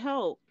ask for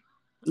help.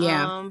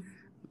 Yeah.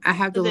 I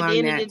have to Cuz at the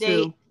learn end of the that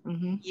day, too.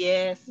 Mhm.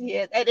 yes,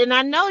 yes. And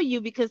I know you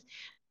because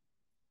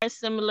are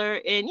similar,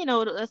 and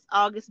us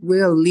August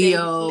We're baby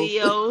Leos.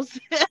 Leos.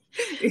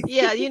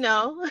 Yeah,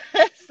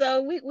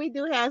 so we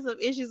do have some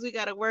issues we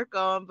got to work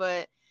on,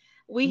 but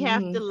we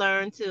have to Mhm.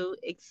 learn to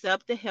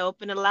accept the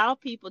help and allow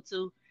people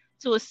to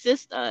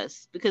assist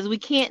us, because we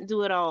can't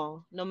do it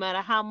all. No matter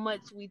how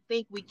much we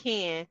think we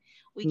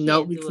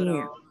No, can't we do it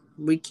can't. all.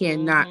 We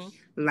cannot. Mhm.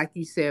 Like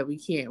you said, we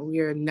can't. We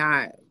are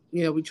not.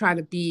 We try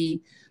to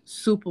be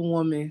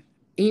superwoman.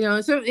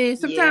 And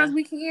sometimes Yeah.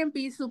 we can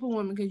be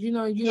superwoman, because you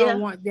don't Yeah.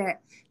 want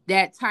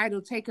that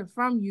title taken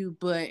from you.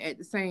 But at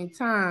the same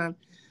time,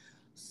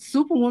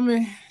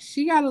 superwoman,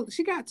 she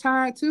got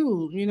tired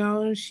too.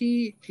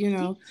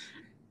 And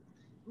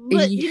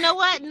But you know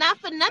what? Not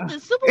for nothing.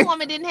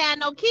 Superwoman didn't have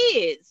no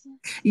kids.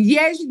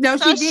 yes, no,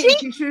 So she she did.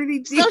 She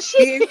surely so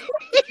she did.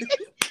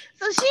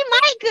 so she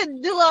might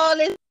could do all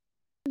this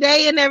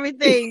day and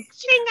everything.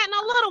 She ain't got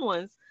no little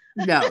ones.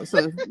 No,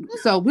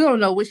 so we don't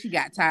know what she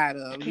got tired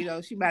of.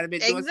 She might have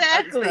been doing some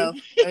other Exactly. stuff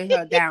in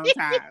her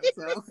downtime.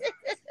 So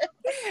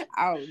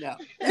I don't know.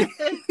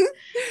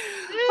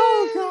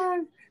 Oh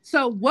God.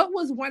 So what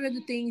was one of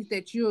the things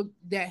that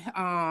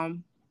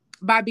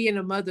by being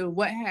a mother,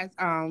 what has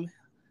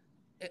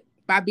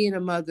by being a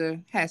mother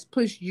has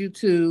pushed you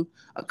to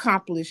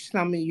accomplish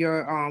some of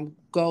your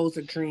goals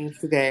or dreams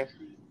today?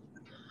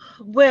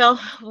 Well,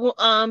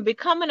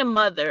 becoming a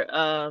mother.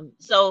 Um,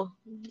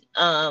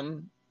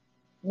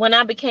 when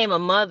I became a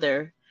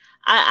mother,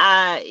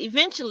 I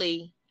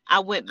eventually I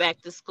went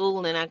back to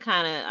school, and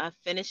I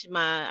finished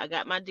I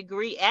got my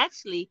degree.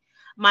 Actually,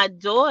 my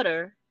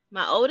daughter,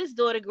 my oldest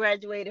daughter,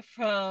 graduated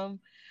from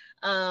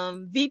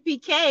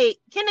VPK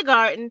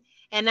kindergarten,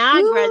 and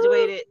I Ooh,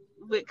 graduated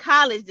with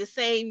college the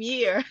same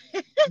year.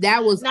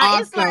 that was Now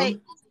it's like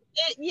awesome.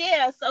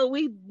 yeah, so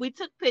we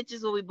took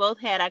pictures where we both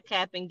had our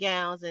cap and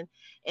gowns,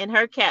 and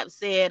her cap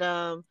said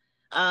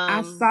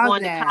I saw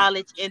going to that.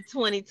 college in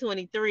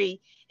 2023,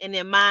 and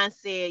then mine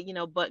said,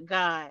 but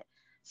God.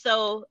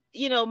 So,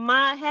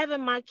 my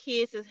having my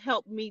kids has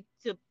helped me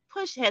to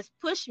has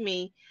pushed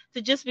me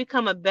to just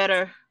become a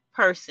better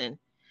person.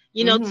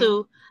 You know,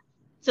 Mm-hmm.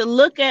 to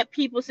look at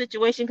people's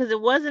situation, because it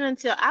wasn't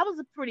until I was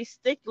a pretty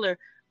stickler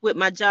with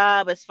my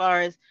job, as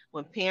far as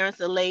when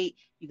parents are late,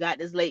 you got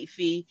this late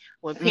fee.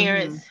 When Mm-hmm.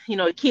 parents,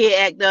 the kid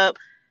act up,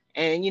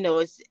 and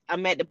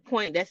I'm at the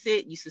point, that's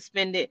it, you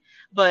suspend it.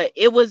 But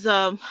it was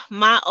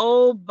my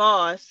old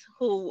boss,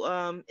 who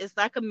is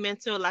like a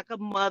mentor, like a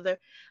mother,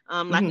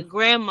 like a Mm-hmm.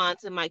 grandma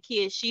to my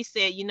kids. She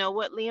said, you know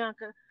what,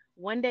 Leonka,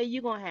 one day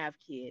you're gonna have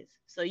kids,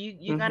 so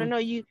you gotta Mm-hmm. know,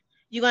 you're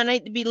gonna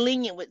need to be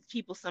lenient with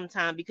people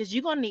sometime, because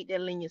you're gonna need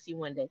that leniency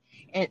one day.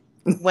 And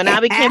when I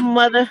became a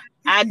mother,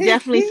 I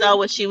definitely saw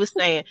what she was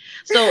saying.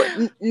 So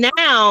now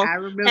I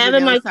remember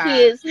having my those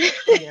times. kids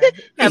Yeah.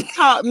 have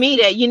taught me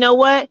that, you know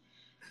what?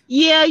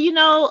 Yeah,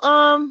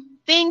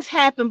 things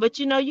happen, but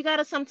you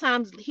gotta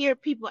sometimes hear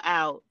people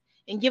out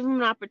and give them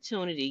an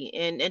opportunity,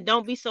 and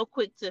don't be so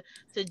quick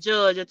to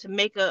judge, or to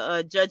make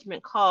a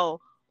judgment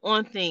call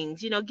on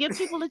things. Give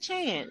people a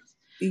chance.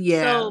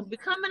 So Yeah.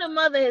 becoming a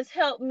mother has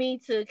helped me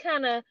to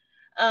kind of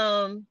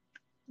um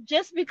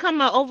just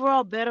become an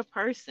overall better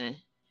person.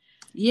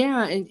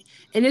 Yeah, and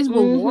it's Mhm.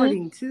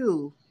 rewarding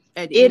too.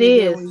 At the It end of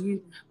the day, is.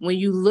 when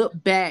you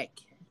look back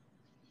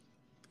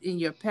in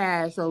your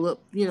past, or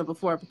look,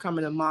 before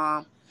becoming a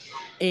mom,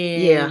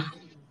 Yeah. and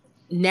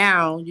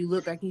now you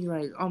look back and you're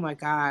like, oh my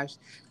gosh,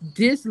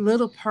 this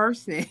little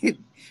person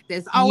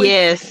that's always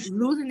Yes.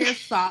 losing their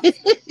socks,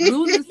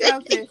 losing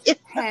something,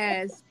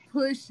 has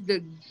pushed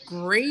the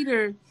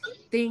greater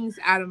things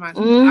out of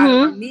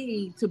Mhm.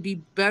 me to be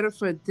better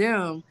for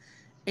them.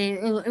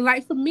 And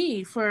like for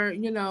me,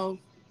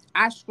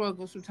 I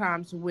struggle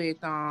sometimes with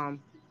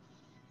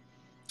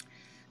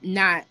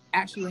not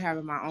actually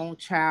having my own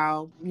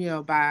child,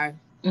 by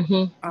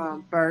Mhm.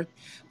 birth.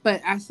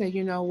 But I said,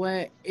 you know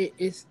what?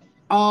 It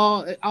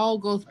all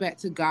goes back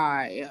to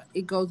God.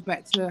 It goes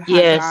back to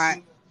how Yes.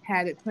 God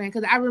had it planned.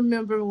 Because I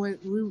remember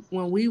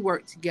when we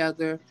worked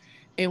together,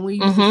 and we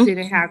used to Mhm. sit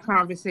and have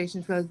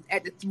conversations. Because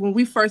when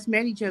we first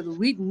met each other,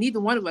 we neither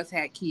one of us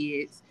had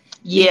kids,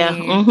 Yeah.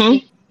 and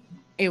Mhm.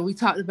 we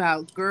talked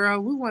about, girl,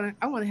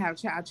 I want to have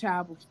a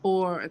child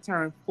before I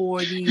turn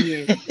 40,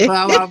 and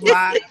blah blah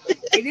blah.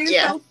 And it is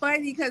Yeah. so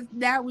funny because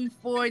now we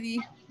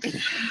 40.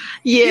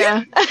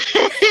 Yeah.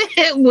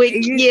 Which,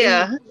 and, and,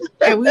 yeah.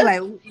 and we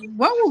like,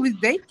 what were we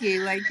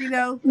thinking?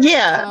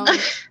 Yeah.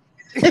 So,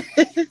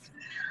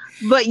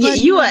 But but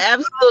you are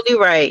absolutely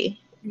right.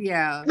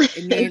 yeah.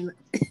 And then,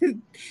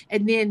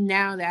 and then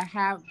now that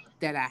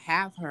I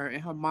have her,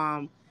 and her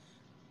mom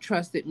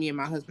trusted me and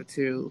my husband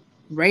to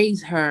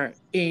raise her,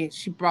 and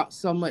she brought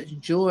so much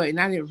joy, and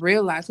I didn't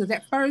realize, because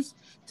at first,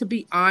 to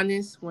be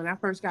honest, when I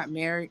first got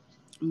married,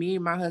 me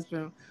and my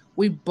husband,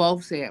 we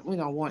both said we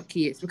don't want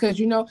kids,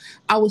 because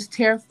I was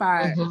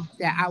terrified Mhm.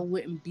 that I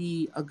wouldn't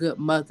be a good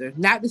mother.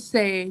 Not to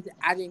say that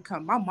I didn't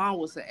come. My mom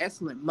was an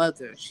excellent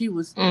mother.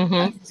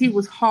 Mhm. She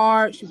was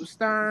hard, she was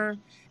stern,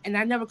 and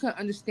I never could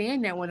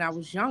understand that when I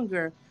was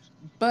younger.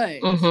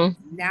 But Mhm.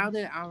 now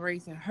that I'm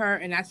raising her,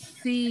 and I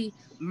see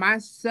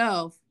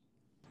myself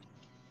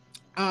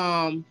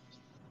um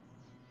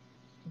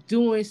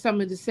doing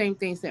some of the same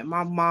things that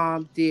my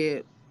mom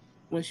did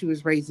when she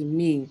was raising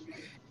me,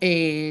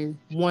 and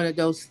one of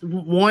those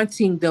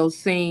wanting those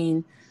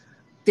same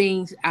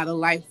things out of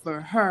life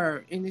for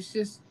her, and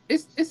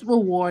it's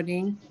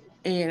rewarding.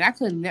 And I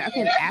couldn't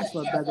ask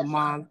for a better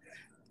mom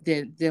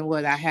than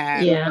what Yeah. I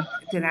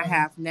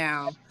have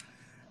now.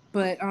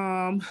 But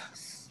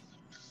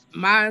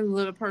my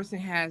little person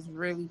has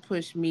really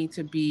pushed me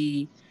to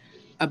be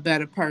a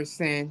better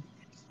person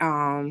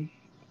um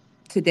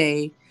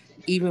today,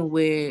 even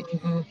with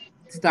Mhm.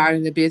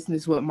 starting a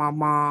business with my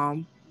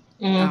mom,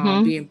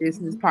 Mhm. being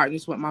business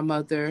partners with my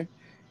mother,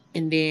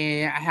 and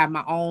then I have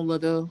my own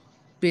little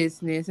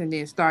business, and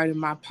then starting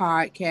my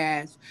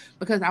podcast,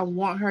 because I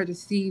want her to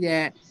see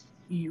that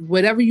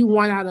whatever you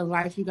want out of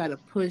life, you got to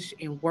push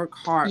and work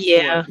hard for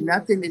Yeah. it.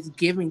 Nothing is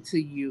given to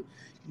you.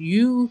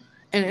 You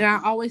and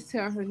I always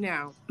tell her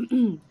now,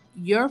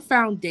 your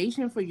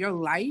foundation for your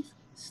life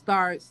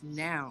starts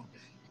now.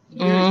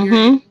 You're you're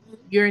Mhm.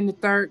 you're in the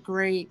third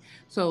grade,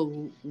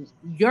 so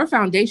your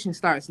foundation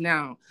starts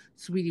now,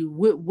 sweetie.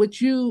 What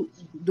you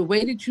the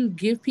way that you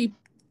give people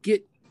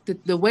get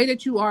the way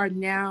that you are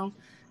now,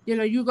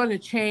 you're gonna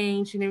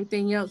change and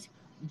everything else.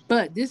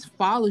 But this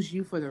follows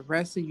you for the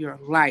rest of your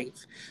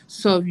life.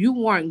 So if you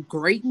want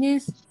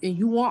greatness and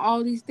you want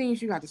all these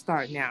things, you got to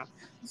start now.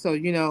 So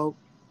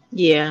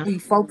Yeah. we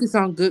focus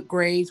on good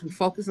grades. We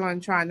focus on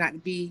trying not to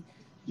be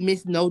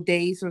miss no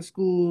days from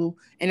school.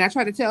 And I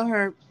try to tell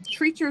her,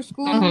 treat your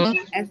school Mhm.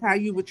 as how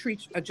you would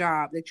treat a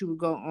job that you would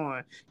go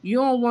on. You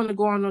don't want to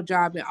go on no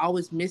job and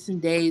always missing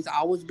days,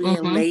 always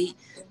being Mhm. late,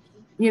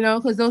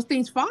 because those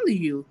things follow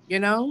you.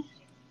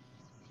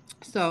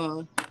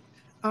 So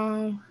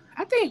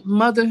I think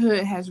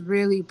motherhood has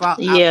really brought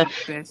out Yeah.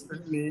 the best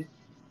of me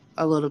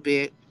a little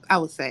bit, I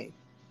would say.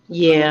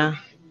 Yeah.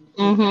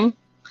 Mhm.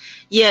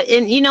 Yeah,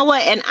 and you know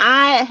what? And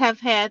I have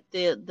had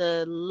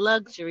the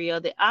luxury or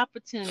the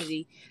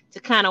opportunity to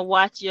kind of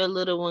watch your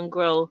little one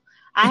grow.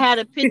 I had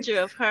a picture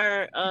of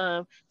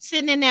her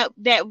sitting in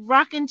that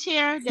rocking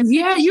chair, the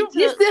Yeah, picture she you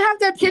took still have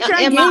that picture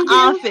I in my gave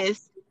you?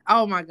 office.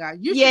 Oh my God,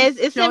 you should Yes,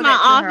 it's show in my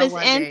that to her office,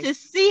 one and day. to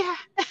see her,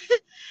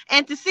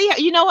 And to see her,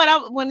 you know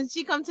what? When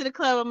she come to the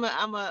club,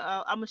 I'm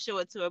gonna show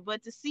it to her.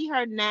 But to see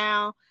her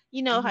now,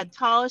 how Hmm.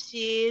 tall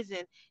she is,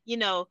 and you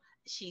know,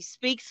 she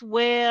speaks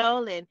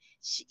well, and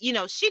she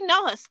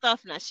know her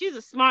stuff now. She's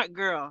a smart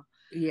girl.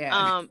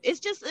 Yeah. It's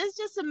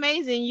just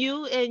amazing.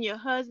 You and your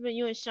husband,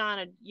 you and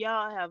Shauna,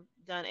 y'all have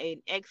done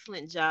an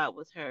excellent job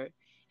with her,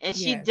 and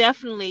she Yes.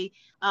 definitely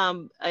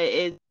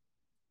is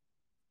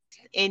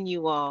in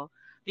you all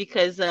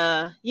because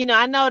I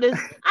know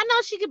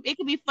it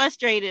could be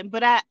frustrating,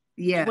 but I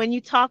Yeah. when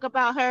you talk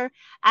about her,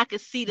 I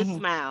could see the Hmm.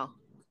 smile.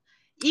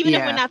 Even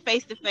if we're Yeah. not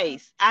face to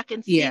face, I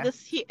can see Yeah.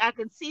 this I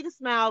can see the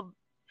smile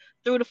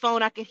through the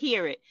phone. I can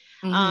hear it.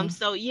 Hmm.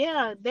 So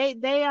yeah,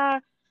 they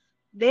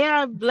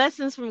are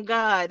blessings from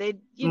God.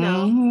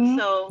 Hmm.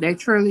 So They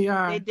truly they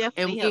are.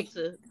 definitely And help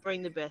to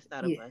bring the best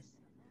out of yeah, us.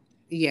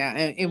 yeah.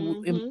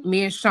 And Mhm.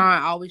 me and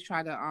Sean always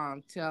try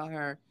to tell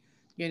her,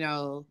 you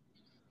know,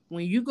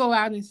 when you go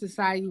out in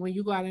society, when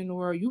you go out in the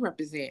world, you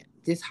represent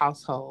this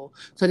household.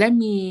 So that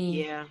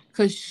means, Yeah.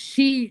 because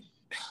she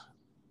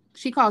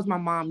calls my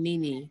mom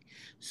Nene.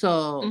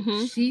 So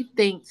Mhm. she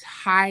thinks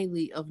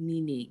highly of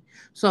Nene.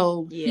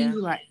 So he's Yeah.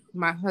 like,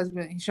 my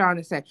husband,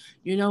 Sean, said,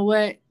 you know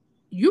what?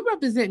 You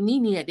represent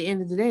Nene at the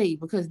end of the day,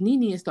 because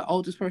Nene is the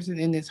oldest person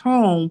in this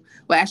home.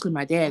 Well, actually,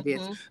 my dad is.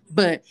 Mhm.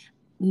 But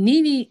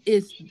Nene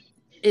is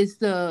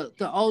the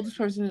oldest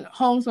person in the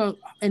home, so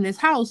in this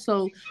house.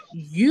 So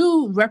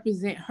you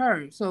represent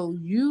her. So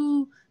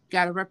you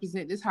got to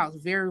represent this house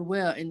very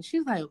well. And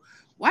she's like,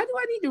 why do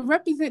I need to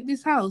represent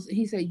this house? And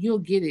he said, you'll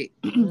get it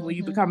when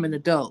you Mhm. become an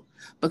adult,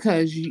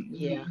 because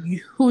Yeah.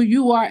 who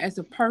you are as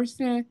a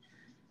person,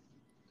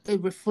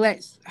 it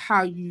reflects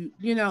how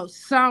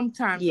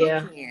sometimes it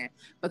Yeah. can,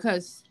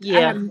 because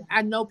Yeah.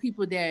 I know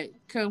people that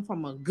come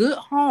from a good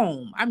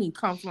home. I mean,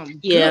 come from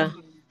good Yeah.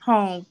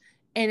 home,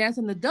 and as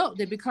an adult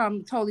they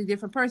become a totally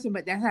different person,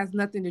 but that has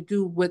nothing to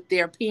do with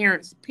their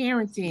parents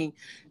parenting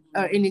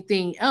or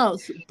anything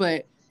else.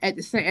 But at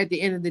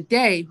the end of the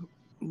day,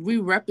 we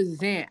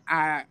represent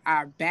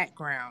our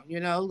background,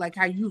 like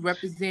how you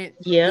represent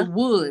the Yeah.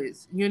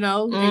 Woods, and the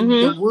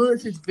Mhm.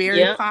 Woods is very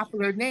Yep.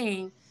 popular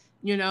name,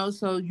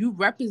 so you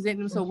represent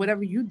them. So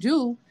whatever you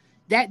do,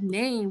 that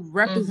name Mhm.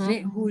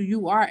 represent who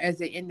you are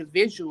as an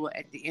individual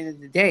at the end of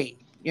the day.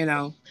 And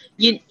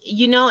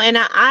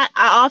I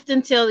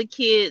often tell the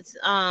kids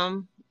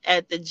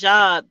at the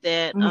job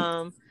that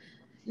Mhm.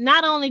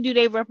 not only do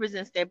they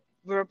represent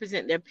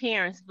their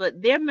parents,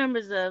 but they're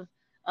members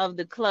of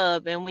the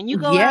club. And when you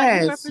go out,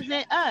 you Yes,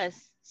 represent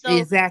us. So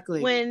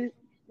exactly. when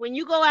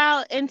you go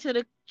out into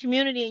the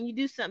community and you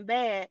do something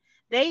bad,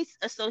 they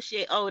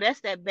associate, oh,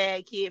 that's that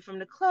bad kid from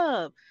the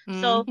club.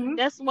 So Mm-hmm.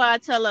 that's why I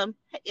tell them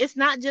it's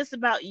not just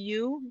about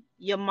you,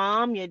 your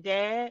mom, your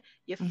dad,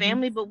 your Mm-hmm.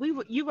 family, but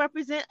you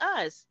represent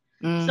us.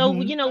 So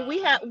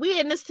Mm-hmm. we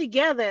in this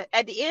together.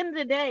 At the end of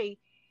the day,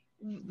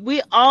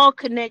 we all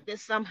connected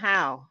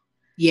somehow.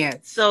 Yes.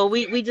 So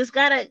we just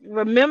gotta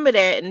remember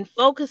that and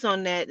focus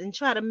on that and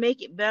try to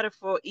make it better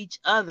for each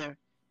other.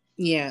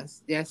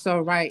 Yes, that's so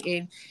right.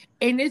 And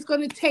it's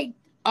gonna take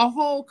a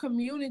whole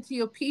community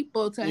of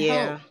people to help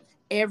Yeah.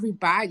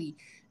 everybody.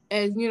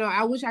 And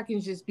I wish I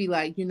can just be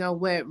like,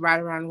 what, right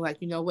around like,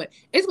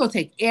 it's gonna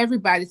take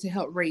everybody to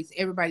help raise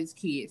everybody's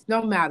kids,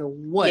 no matter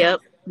what.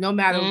 Yep. No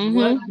matter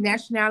what Mhm.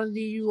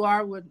 nationality you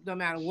are, no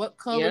matter what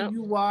color Yep.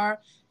 you are,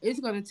 it's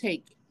gonna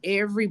take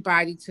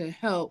everybody to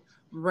help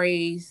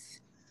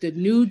raise the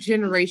new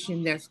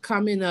generation that's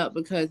coming up,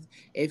 because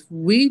if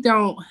we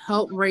don't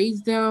help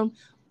raise them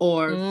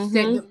or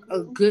set Mhm. them a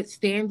good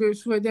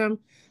standards for them,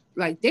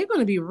 like they're going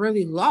to be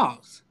really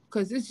lost,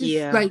 because it's just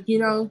Yeah. like,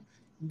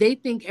 they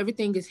think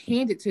everything is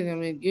handed to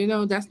them,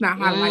 and that's not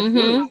how life works.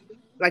 Mhm.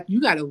 Like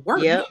you got to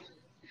work. Yep.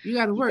 You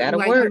got to You work. gotta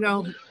Like, work.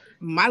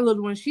 my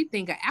little one, she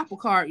think an apple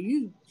cart.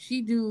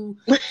 She go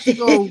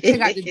take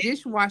out the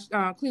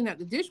dishwasher, clean out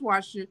the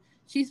dishwasher.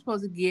 She's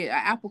supposed to get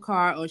an apple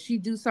cart, or she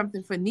do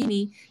something for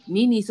Nene.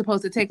 Nene's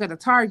supposed to take her to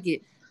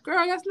Target.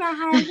 Girl, that's not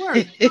how it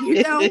works.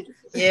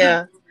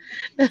 Yeah.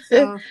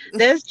 So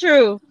That's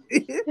true.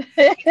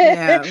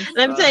 yeah.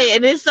 Let me tell So you,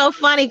 and it's so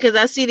funny because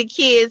I see the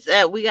kids.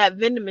 We got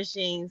vending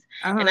machines,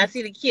 and uh-huh. I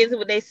see the kids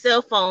with their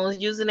cell phones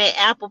using their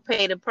Apple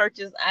Pay to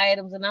purchase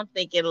items, and I'm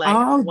thinking like,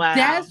 Oh, wow.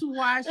 that's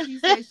why she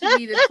said she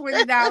need a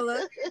 $20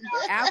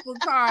 Apple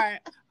Card.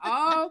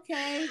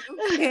 Okay,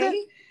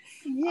 okay.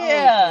 Oh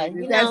Yeah,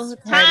 goodness, that's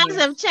times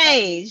funny. have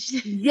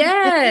changed.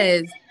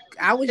 Yes,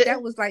 I wish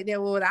that was like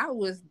that when I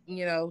was,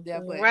 there.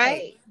 But hey,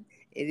 Right.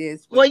 it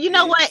is what Well, it you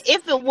know what? is.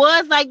 If it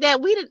was like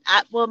that, we didn't.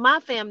 Well, my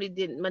family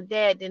didn't. My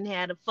dad didn't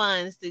have the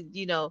funds to.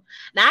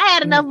 Now I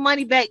had enough Mhm.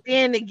 money back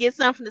then to get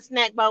something from the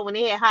snack bar when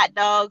they had hot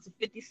dogs for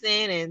 50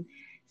 cents and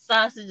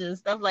sausage and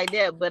stuff like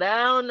that. But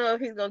I don't know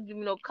if he's gonna give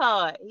me no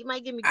card. He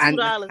might give me two I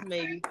dollars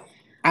maybe.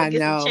 I'll I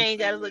get some know.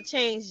 change out of the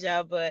change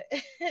job. But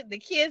the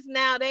kids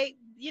now, they,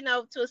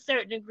 to a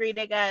certain degree,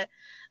 they got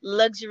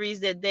luxuries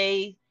that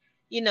they,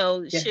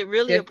 Just, should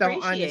really just don't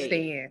appreciate.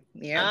 understand.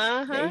 Yes,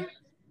 Uh huh.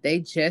 they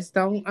just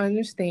don't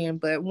understand.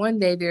 But one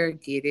day they'll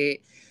get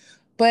it.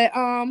 But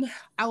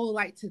I would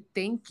like to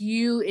thank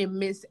you and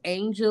Miss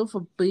Angel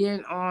for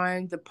being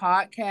on the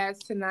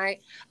podcast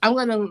tonight. I'm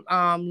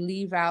gonna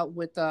leave out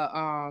with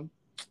a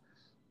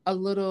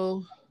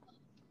little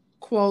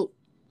quote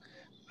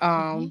Hmm.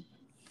 um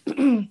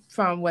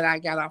from what I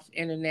got off the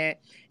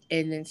internet,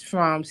 and it's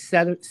from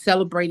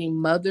celebrating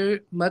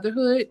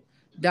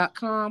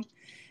motherhood.com,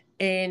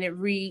 and it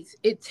reads,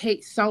 "It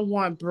takes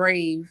someone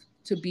brave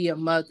to be a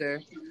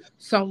mother,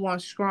 someone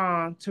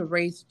strong to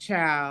raise a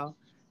child,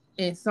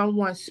 and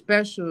someone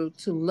special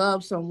to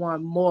love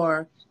someone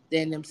more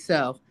than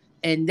themselves."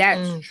 And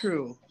that's Mm.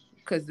 true,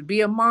 because to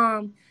be a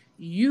mom,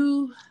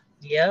 you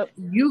Yep.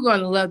 you're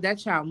gonna love that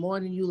child more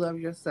than you love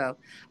yourself.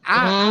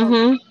 I, I'll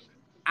Mhm.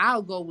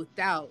 I'll go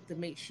without to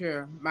make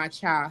sure my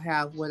child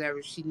have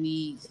whatever she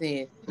needs,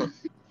 and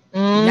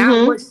not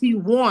Mhm. what she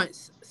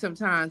wants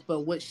sometimes,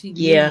 but what she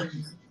Yeah.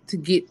 needs to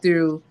get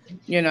through,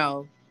 you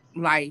know,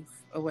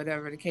 life or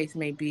whatever the case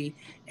may be.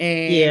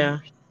 And Yeah.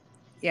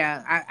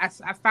 yeah, I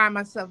find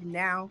myself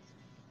now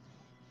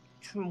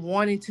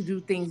wanting to do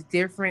things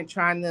different,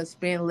 trying to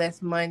spend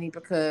less money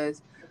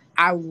because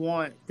I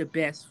want the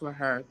best for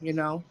her, you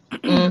know?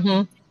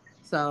 Mhm.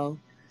 So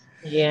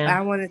Yeah.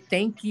 I want to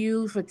thank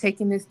you for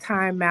taking this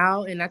time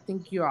out, and I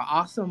think you're an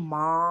awesome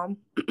mom.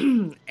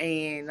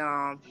 And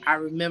I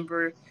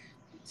remember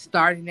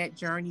starting that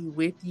journey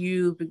with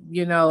you.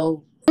 You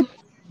know,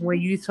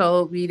 when you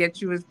told me that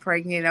you was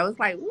pregnant, I was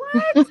like,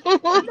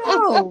 "What?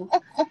 No!"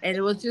 And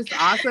it was just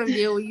awesome.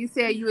 Then when you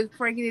said you was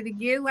pregnant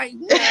again, like,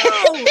 "No,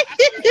 I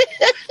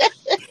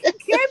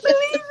can't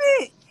believe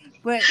it!"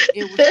 But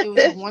it was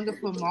a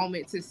wonderful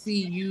moment to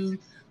see you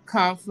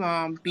come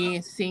from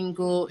being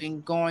single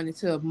and going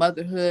into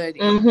motherhood,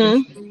 and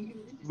you Mhm.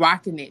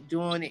 rocking it,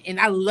 doing it. And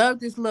I love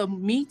this little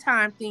me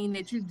time thing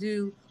that you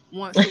do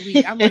once a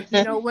week. I'm like,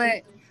 you know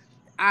what?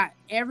 I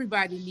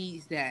everybody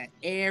needs that.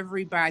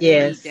 Everybody need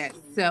Yes. that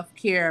self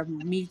care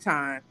me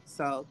time.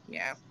 So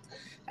yeah.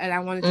 And I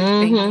want to just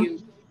thank Mhm.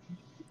 you.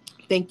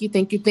 Thank you,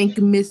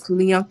 Miss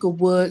Leonka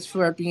Woods,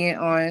 for being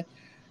on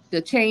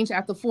the Change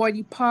After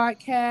 40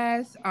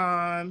 podcast.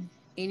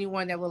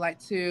 Anyone that would like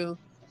to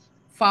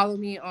follow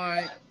me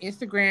on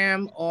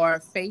Instagram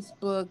or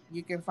Facebook,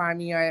 you can find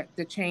me at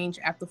the Change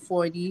After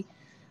 40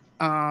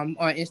 on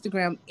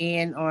Instagram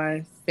and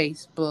on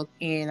Facebook.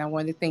 And I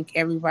want to thank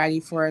everybody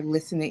for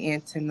listening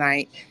in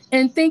tonight.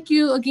 And thank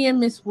you again,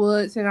 Miss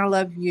Woods. And I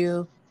love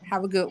you.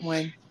 Have a good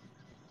one.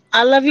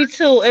 I love you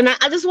too. And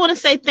I just want to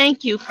say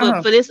thank you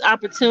Uh-huh. for this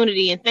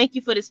opportunity and thank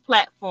you for this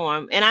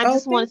platform. And I Oh,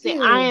 just want to thank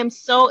say I you. am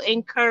so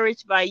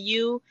encouraged by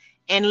you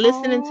and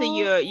listening to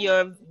Oh,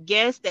 your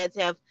guests that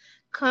have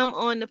come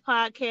on the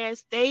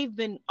podcast. They've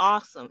been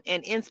awesome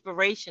and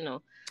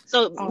inspirational.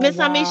 So oh, Miss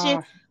Amisha,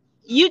 wow.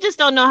 you just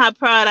don't know how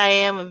proud I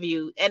am of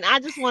you. And I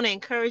just want to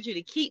encourage you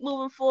to keep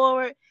moving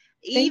forward.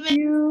 Thank Even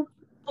you.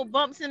 for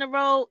bumps in the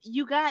road,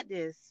 you got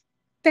this.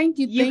 Thank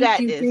you, You thank got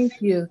you, this.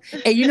 thank you.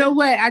 And you know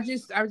what? I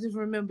just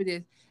remember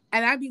this.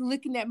 And I'd be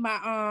looking at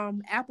my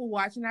Apple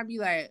Watch, and I'd be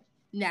like,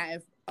 now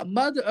if a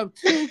mother of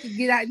two could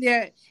get out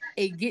there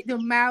and get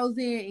them miles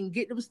in and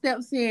get them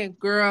steps in,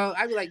 girl,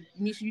 I'd be like,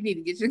 Misha, you need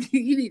to get your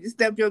you need to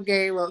step your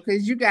game up,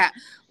 because you got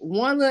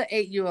one little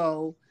 8 year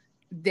old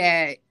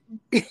that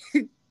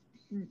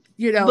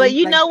But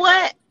you like know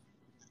what?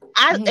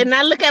 mhm.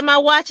 I look at my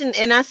watch and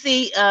I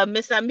see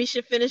Miss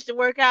Amisha finish the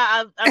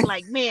workout. I'm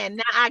like, man,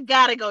 now I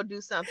gotta go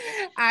do something.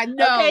 I Okay,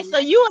 know. so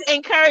you are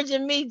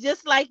encouraging me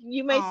just like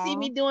you may see Aw.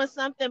 me doing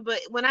something, but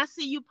when I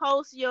see you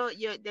post your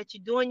that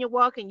you're doing your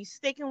walk and you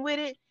sticking with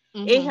it,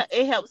 Hmm.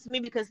 it helps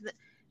me because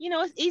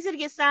it's easy to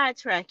get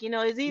sidetracked.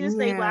 It's easy to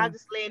say, well, I'll Yeah.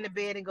 just lay in the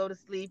bed and go to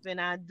sleep and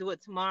I'll do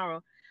it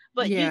tomorrow.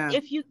 But Yeah.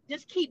 if you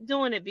just keep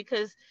doing it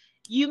because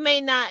you may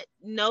not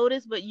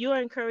notice, but you're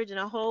encouraging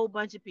a whole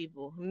bunch of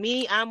people.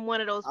 Me, I'm one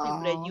of those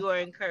people that Aw. you are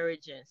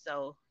encouraging.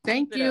 So keep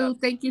Thank it up. you.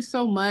 Thank you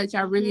so much.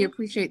 I really Hmm.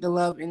 appreciate the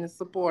love and the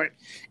support.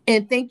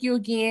 And thank you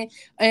again.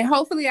 And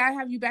hopefully I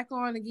have you back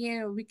on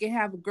again, and we can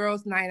have a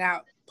girls' night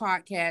out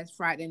podcast,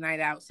 Friday night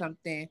out,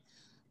 something,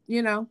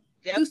 you know,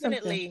 do something.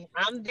 Definitely.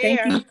 I'm Thank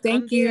there. you. I'm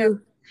Thank there.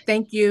 you.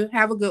 Thank you.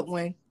 Have a good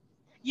one.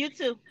 You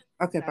too.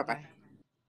 Okay, Bye bye bye. bye.